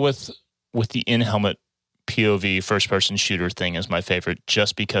going to go with the in-helmet POV first person shooter thing as my favorite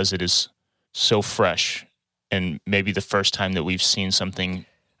just because it is so fresh and maybe the first time that we've seen something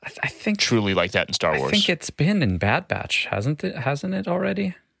I think truly like that in Star Wars. I think it's been in Bad Batch, hasn't it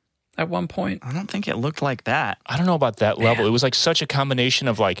already? At one point, I don't think it looked like that. I don't know about that level. It was like such a combination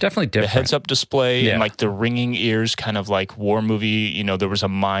of like definitely different. The heads-up display and like the ringing ears, kind of like war movie. There was a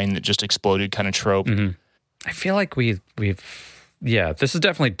mine that just exploded, kind of trope. Mm-hmm. I feel like we've this is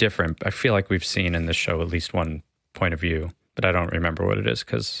definitely different. I feel like we've seen in this show at least one point of view. but I don't remember what it is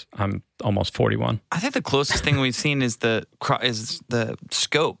because I'm almost 41. I think the closest thing we've seen is the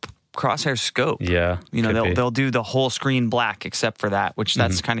scope, Crosshair scope. Yeah, they'll do the whole screen black except for that, which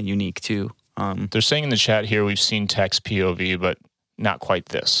that's kind of unique too. They're saying in the chat here we've seen Tech's POV, but not quite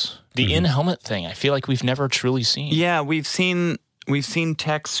this. The in-helmet thing, I feel like we've never truly seen. Yeah, we've seen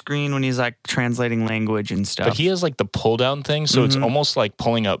Tech's screen when he's like translating language and stuff. But he has like the pull-down thing, so it's almost like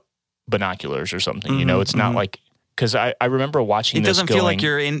pulling up binoculars or something. It's not like, because I remember watching this. It doesn't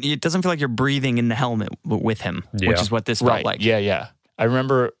feel like you're breathing in the helmet with him, which is what this felt like. Yeah. I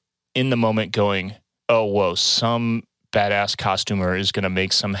remember in the moment going, "Oh, whoa! Some badass costumer is going to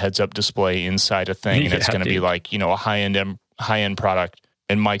make some heads-up display inside a thing, and it's going to be like a high-end product."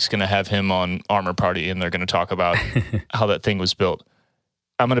 And Mike's going to have him on Armor Party, and they're going to talk about how that thing was built.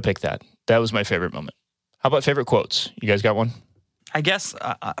 I'm going to pick that. That was my favorite moment. How about favorite quotes? You guys got one? I guess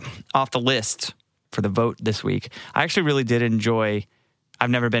off the list for the vote this week, I actually really did enjoy. I've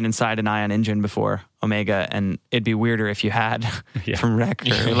never been inside an Ion engine before, Omega, and it'd be weirder if you had from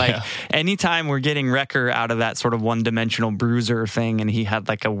Wrecker. Anytime we're getting Wrecker out of that sort of one-dimensional bruiser thing, and he had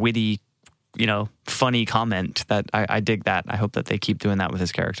like a witty, funny comment, that I dig that. I hope that they keep doing that with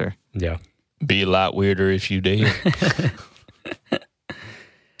his character. Yeah. Be a lot weirder if you did.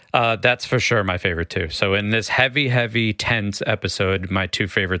 That's for sure my favorite too. So in this heavy, tense episode, my two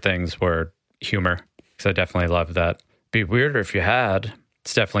favorite things were humor, because I definitely love that. Be weirder if you had.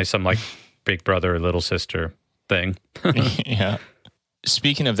 It's definitely some like big brother, little sister thing. Yeah.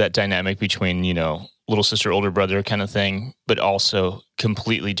 Speaking of that dynamic between, little sister, older brother kind of thing, but also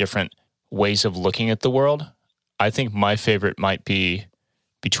completely different ways of looking at the world, I think my favorite might be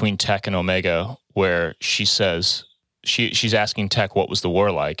between Tech and Omega, where she says, she's asking Tech what was the war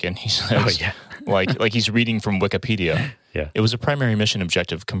like, and he says, like he's reading from Wikipedia. Yeah. It was a primary mission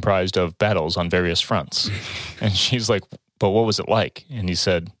objective comprised of battles on various fronts. And she's like, but what was it like? And he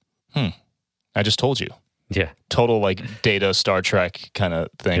said, I just told you. Yeah. Total like Data, Star Trek kind of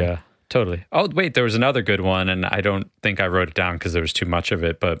thing. Yeah, totally. Oh, wait, there was another good one, and I don't think I wrote it down because there was too much of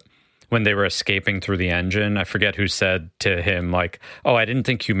it, but when they were escaping through the engine, I forget who said to him, like, "Oh, I didn't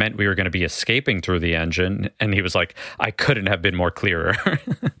think you meant we were going to be escaping through the engine." And he was like, "I couldn't have been more clearer."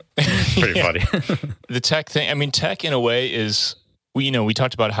 It's pretty funny. The Tech thing, I mean, Tech in a way is, we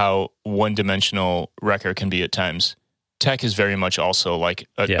talked about how one-dimensional Wrecker can be at times. Tech is very much also like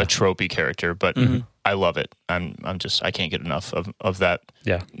a tropey character, but I love it. I can't get enough of that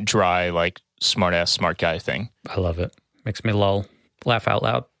dry, like, smart-ass, smart guy thing. I love it. Makes me laugh out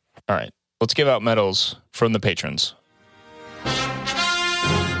loud. All right, let's give out medals from the patrons.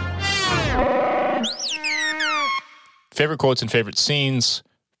 Favorite quotes and favorite scenes.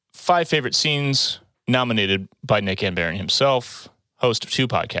 5 favorite scenes nominated by Nick Anbaron himself, host of 2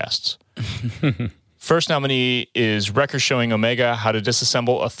 podcasts. First nominee is Wrecker showing Omega how to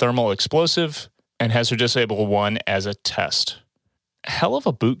disassemble a thermal explosive and has her disable one as a test. Hell of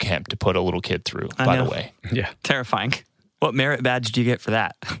a boot camp to put a little kid through, by the way. Yeah. Terrifying. What merit badge do you get for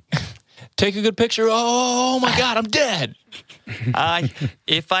that? Take a good picture. Oh my God, I'm dead.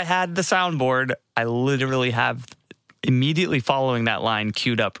 If I had the soundboard, I literally have immediately following that line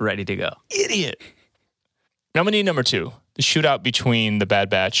queued up, ready to go. Idiot. Nominee number 2, the shootout between the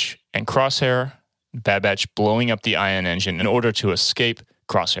Bad Batch and Crosshair. Bad Batch blowing up the Ion engine in order to escape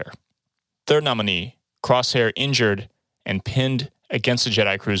Crosshair. Third nominee, Crosshair injured and pinned against a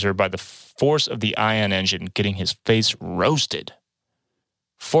Jedi cruiser by the force of the Ion engine, getting his face roasted.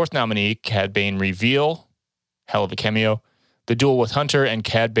 Fourth nominee, Cad Bane reveal, hell of a cameo, the duel with Hunter and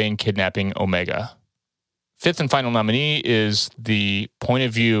Cad Bane kidnapping Omega. Fifth and final nominee is the point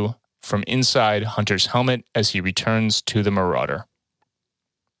of view from inside Hunter's helmet as he returns to the Marauder.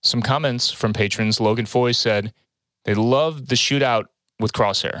 Some comments from patrons. Logan Foy said, they loved the shootout with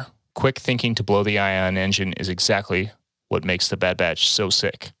Crosshair. Quick thinking to blow the Ion engine is exactly what makes the Bad Batch so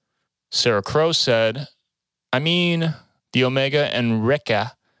sick. Sarah Crow said, I mean, the Omega and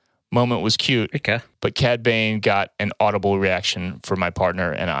Wrecker moment was cute, but Cad Bane got an audible reaction for my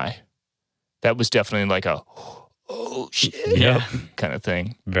partner and I. That was definitely like a, oh shit, kind of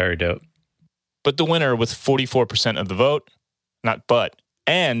thing. Very dope. But the winner with 44% of the vote,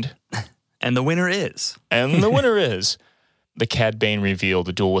 and the winner is. And the winner is the Cad Bane reveal,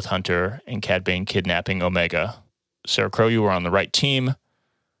 the duel with Hunter, and Cad Bane kidnapping Omega. Sarah Crow, you were on the right team.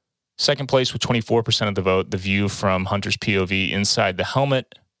 Second place with 24% of the vote, the view from Hunter's POV inside the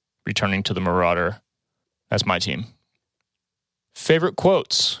helmet, returning to the Marauder. That's my team. Favorite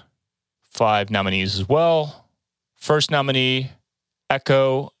quotes. 5 nominees as well. First nominee,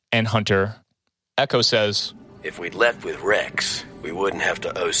 Echo and Hunter. Echo says, if we'd left with Rex, we wouldn't have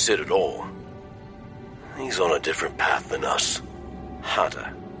to owe Citadel. He's on a different path than us.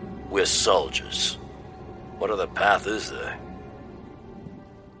 Hunter. We're soldiers. What other path is there?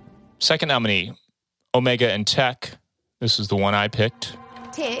 Second nominee, Omega and Tech. This is the one I picked.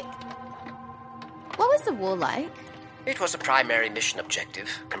 Tech? What was the war like? It was a primary mission objective,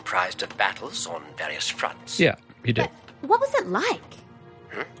 comprised of battles on various fronts. Yeah, you did. But what was it like?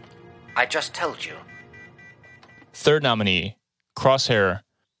 I just told you. Third nominee, Crosshair,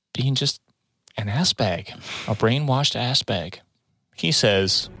 being just an ass bag, a brainwashed ass bag. He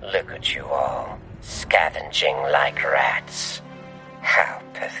says, Look at you all, scavenging like rats. How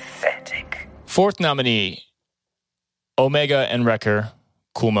pathetic. Fourth nominee, Omega and Wrecker.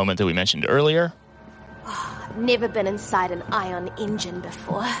 Cool moment that we mentioned earlier. I've never been inside an ion engine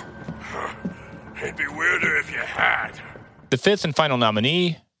before. It'd be weirder if you had. The fifth and final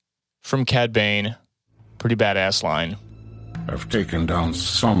nominee from Cad Bane. Pretty badass line. I've taken down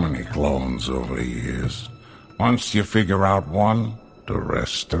so many clones over the years. Once you figure out one, the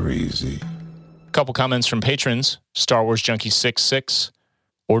rest are easy. A couple comments from patrons. Star Wars Junkie 66,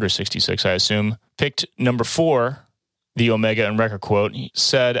 Order 66, I assume, picked number 4, the Omega and Wrecker quote. He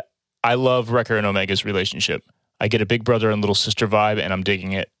said, I love Wrecker and Omega's relationship. I get a big brother and little sister vibe, and I'm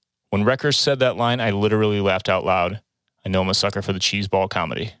digging it. When Wrecker said that line, I literally laughed out loud. I know I'm a sucker for the cheeseball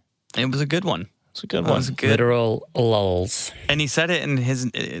comedy. It was a good one. It's a good one. It was good. Literal lulls. And he said it in his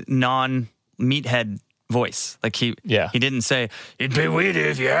non-meathead voice. Like he didn't say, it'd be weirder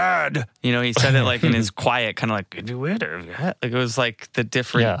if you had. You know, he said it like in his quiet, kind of like, it'd be weirder if you had. Like it was like the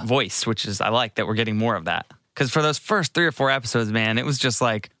different voice, which is, I like that we're getting more of that. Because for those first 3 or 4 episodes, man, it was just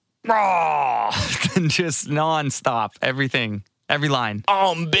like, raw, and just nonstop, everything, every line.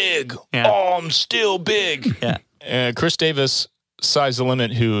 I'm big. Yeah. Oh, I'm still big. Yeah. Chris Davis, Size the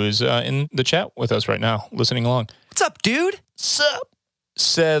Limit, who is in the chat with us right now, listening along. What's up, dude? Sup?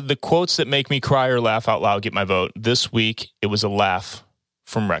 Said the quotes that make me cry or laugh out loud get my vote. This week, it was a laugh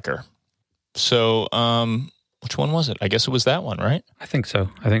from Wrecker. So, which one was it? I guess it was that one, right? I think so.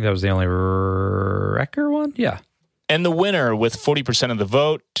 I think that was the only Wrecker one. Yeah. And the winner with 40% of the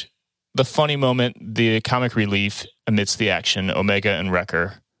vote, the funny moment, the comic relief amidst the action, Omega and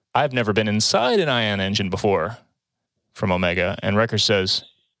Wrecker. I've never been inside an ion engine before, from Omega. And Wrecker says,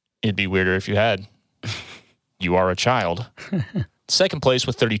 it'd be weirder if you had. You are a child. Second place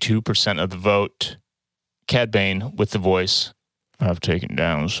with 32% of the vote, Cad Bane with the voice. I've taken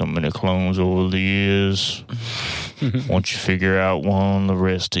down so many clones over the years. Once you figure out one, the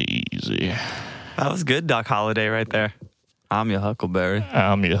rest are easy. That was good, Doc Holliday, right there. I'm your Huckleberry.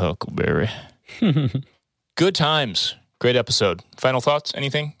 I'm your Huckleberry. Good times. Great episode. Final thoughts?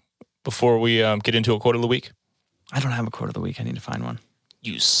 Anything before we get into a quote of the week? I don't have a quote of the week. I need to find one.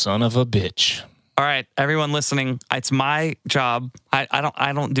 You son of a bitch. All right, everyone listening, it's my job.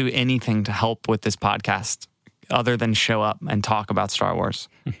 I don't do anything to help with this podcast other than show up and talk about Star Wars.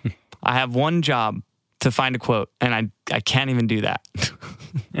 I have one job, to find a quote, and I can't even do that.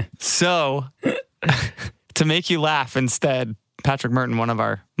 So, to make you laugh instead, Patrick Merton, one of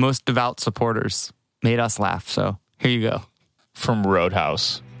our most devout supporters, made us laugh. So, here you go. From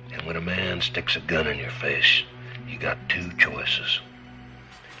Roadhouse. And when a man sticks a gun in your face, you got 2 choices.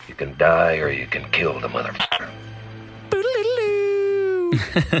 You can die or you can kill the motherfucker.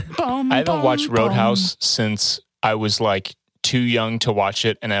 I haven't watched Roadhouse since I was like too young to watch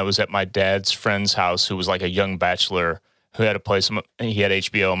it, and I was at my dad's friend's house who was like a young bachelor who had a place, and he had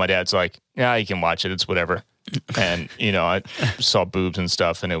HBO, and my dad's like, yeah, you can watch it, it's whatever. And, you know, I saw boobs and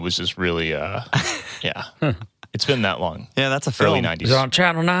stuff, and it was just really, yeah. It's been that long. Yeah, that's a film. Early 90s. Is it on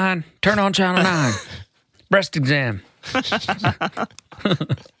Channel 9? Turn on Channel 9. Breast exam. Hell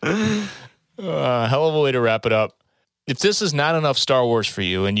of a way to wrap it up. If this is not enough Star Wars for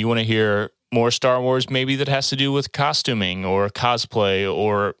you and you want to hear more Star Wars, maybe that has to do with costuming or cosplay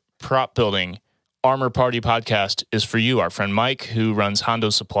or prop building, Armor Party Podcast is for you. Our friend Mike, who runs Hondo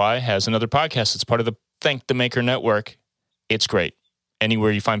Supply, has another podcast. It's part of the Thank the Maker Network. It's great.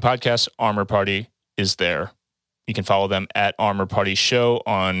 Anywhere you find podcasts, Armor Party is there. You can follow them at Armor Party Show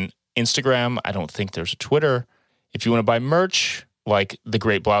on Instagram. I don't think there's a Twitter. If you want to buy merch, like the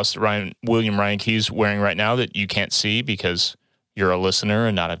great blouse that William Ryan Key's wearing right now that you can't see because you're a listener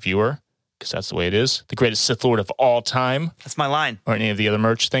and not a viewer, because that's the way it is. The greatest Sith Lord of all time. That's my line. Or any of the other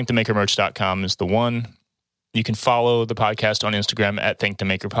merch. ThankTheMakerMerch.com is the one. You can follow the podcast on Instagram at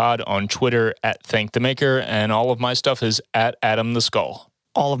ThankTheMakerPod, on Twitter at ThankTheMaker, and all of my stuff is at Adam the Skull.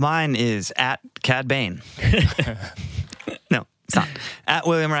 All of mine is at Cad Bane. No, it's not. At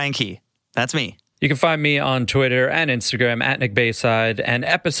William Ryan Key. That's me. You can find me on Twitter and Instagram at Nick Bayside. And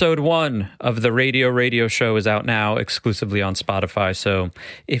episode 1 of the Radio Show is out now exclusively on Spotify. So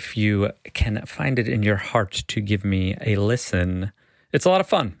if you can find it in your heart to give me a listen, it's a lot of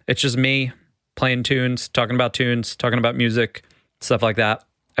fun. It's just me playing tunes, talking about music, stuff like that.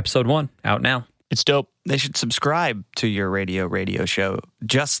 Episode 1 out now. It's dope. They should subscribe to your radio show,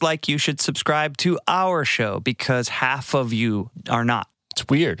 just like you should subscribe to our show, because half of you are not. It's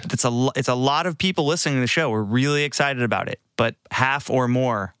weird. It's a lot of people listening to the show. We're really excited about it, but half or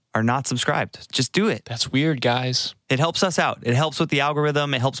more are not subscribed. Just do it. That's weird, guys. It helps us out. It helps with the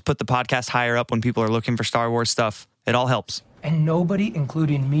algorithm. It helps put the podcast higher up when people are looking for Star Wars stuff. It all helps. And nobody,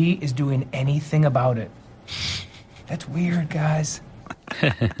 including me, is doing anything about it. That's weird, guys.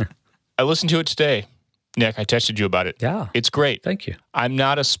 I listened to it today. Nick, I texted you about it. Yeah. It's great. Thank you. I'm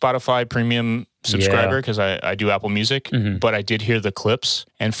not a Spotify premium subscriber because I do Apple Music, but I did hear the clips.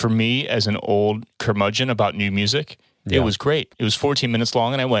 And for me, as an old curmudgeon about new music, it was great. It was 14 minutes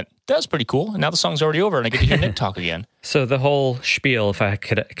long, and I went, that's pretty cool. And now the song's already over, and I get to hear Nick talk again. So the whole spiel, if I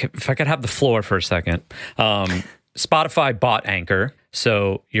could have the floor for a second, Spotify bought Anchor.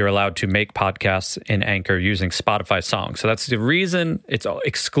 So you're allowed to make podcasts in Anchor using Spotify songs. So that's the reason it's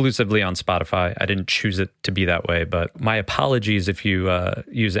exclusively on Spotify. I didn't choose it to be that way, but my apologies if you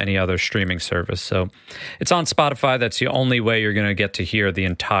use any other streaming service. So it's on Spotify. That's the only way you're going to get to hear the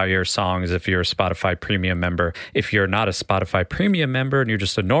entire songs if you're a Spotify Premium member. If you're not a Spotify Premium member and you're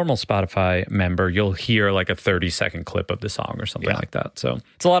just a normal Spotify member, you'll hear like a 30-second clip of the song or something like that. So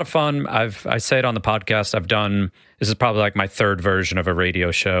it's a lot of fun. I say it on the podcast. This is probably like my third version of a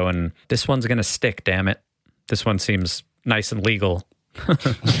radio show, and this one's going to stick, damn it. This one seems nice and legal.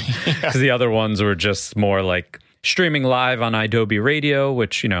 Because the other ones were just more like streaming live on Adobe Radio,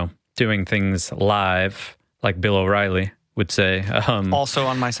 which, doing things live, like Bill O'Reilly would say. Also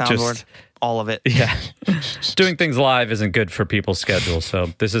on my soundboard, all of it. Yeah. Doing things live isn't good for people's schedules.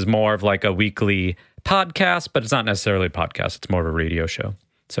 So this is more of like a weekly podcast, but it's not necessarily a podcast. It's more of a radio show.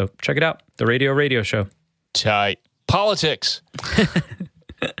 So check it out, the Radio Show. Tight. Politics.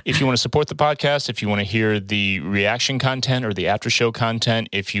 If you want to support the podcast, if you want to hear the reaction content or the after show content,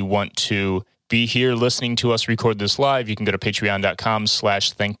 if you want to be here listening to us record this live, you can go to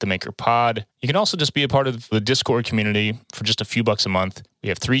patreon.com/thankthemakerpod. You can also just be a part of the Discord community for just a few bucks a month. We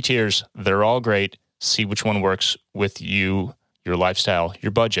have 3 tiers. They're all great. See which one works with you, your lifestyle,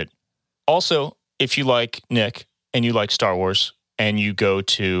 your budget. Also, if you like Nick and you like Star Wars and you go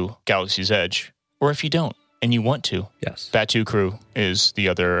to Galaxy's Edge, or if you don't, and you want to. Yes. Batu Crew is the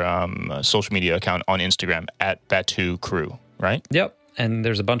other social media account on Instagram, at Batu Crew, right? Yep. And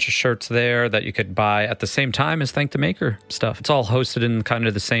there's a bunch of shirts there that you could buy at the same time as Thank the Maker stuff. It's all hosted in kind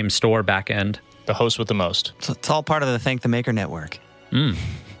of the same store back end. The host with the most. So it's all part of the Thank the Maker network.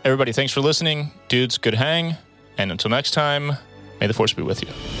 Everybody, thanks for listening. Dudes, good hang. And until next time, may the Force be with you.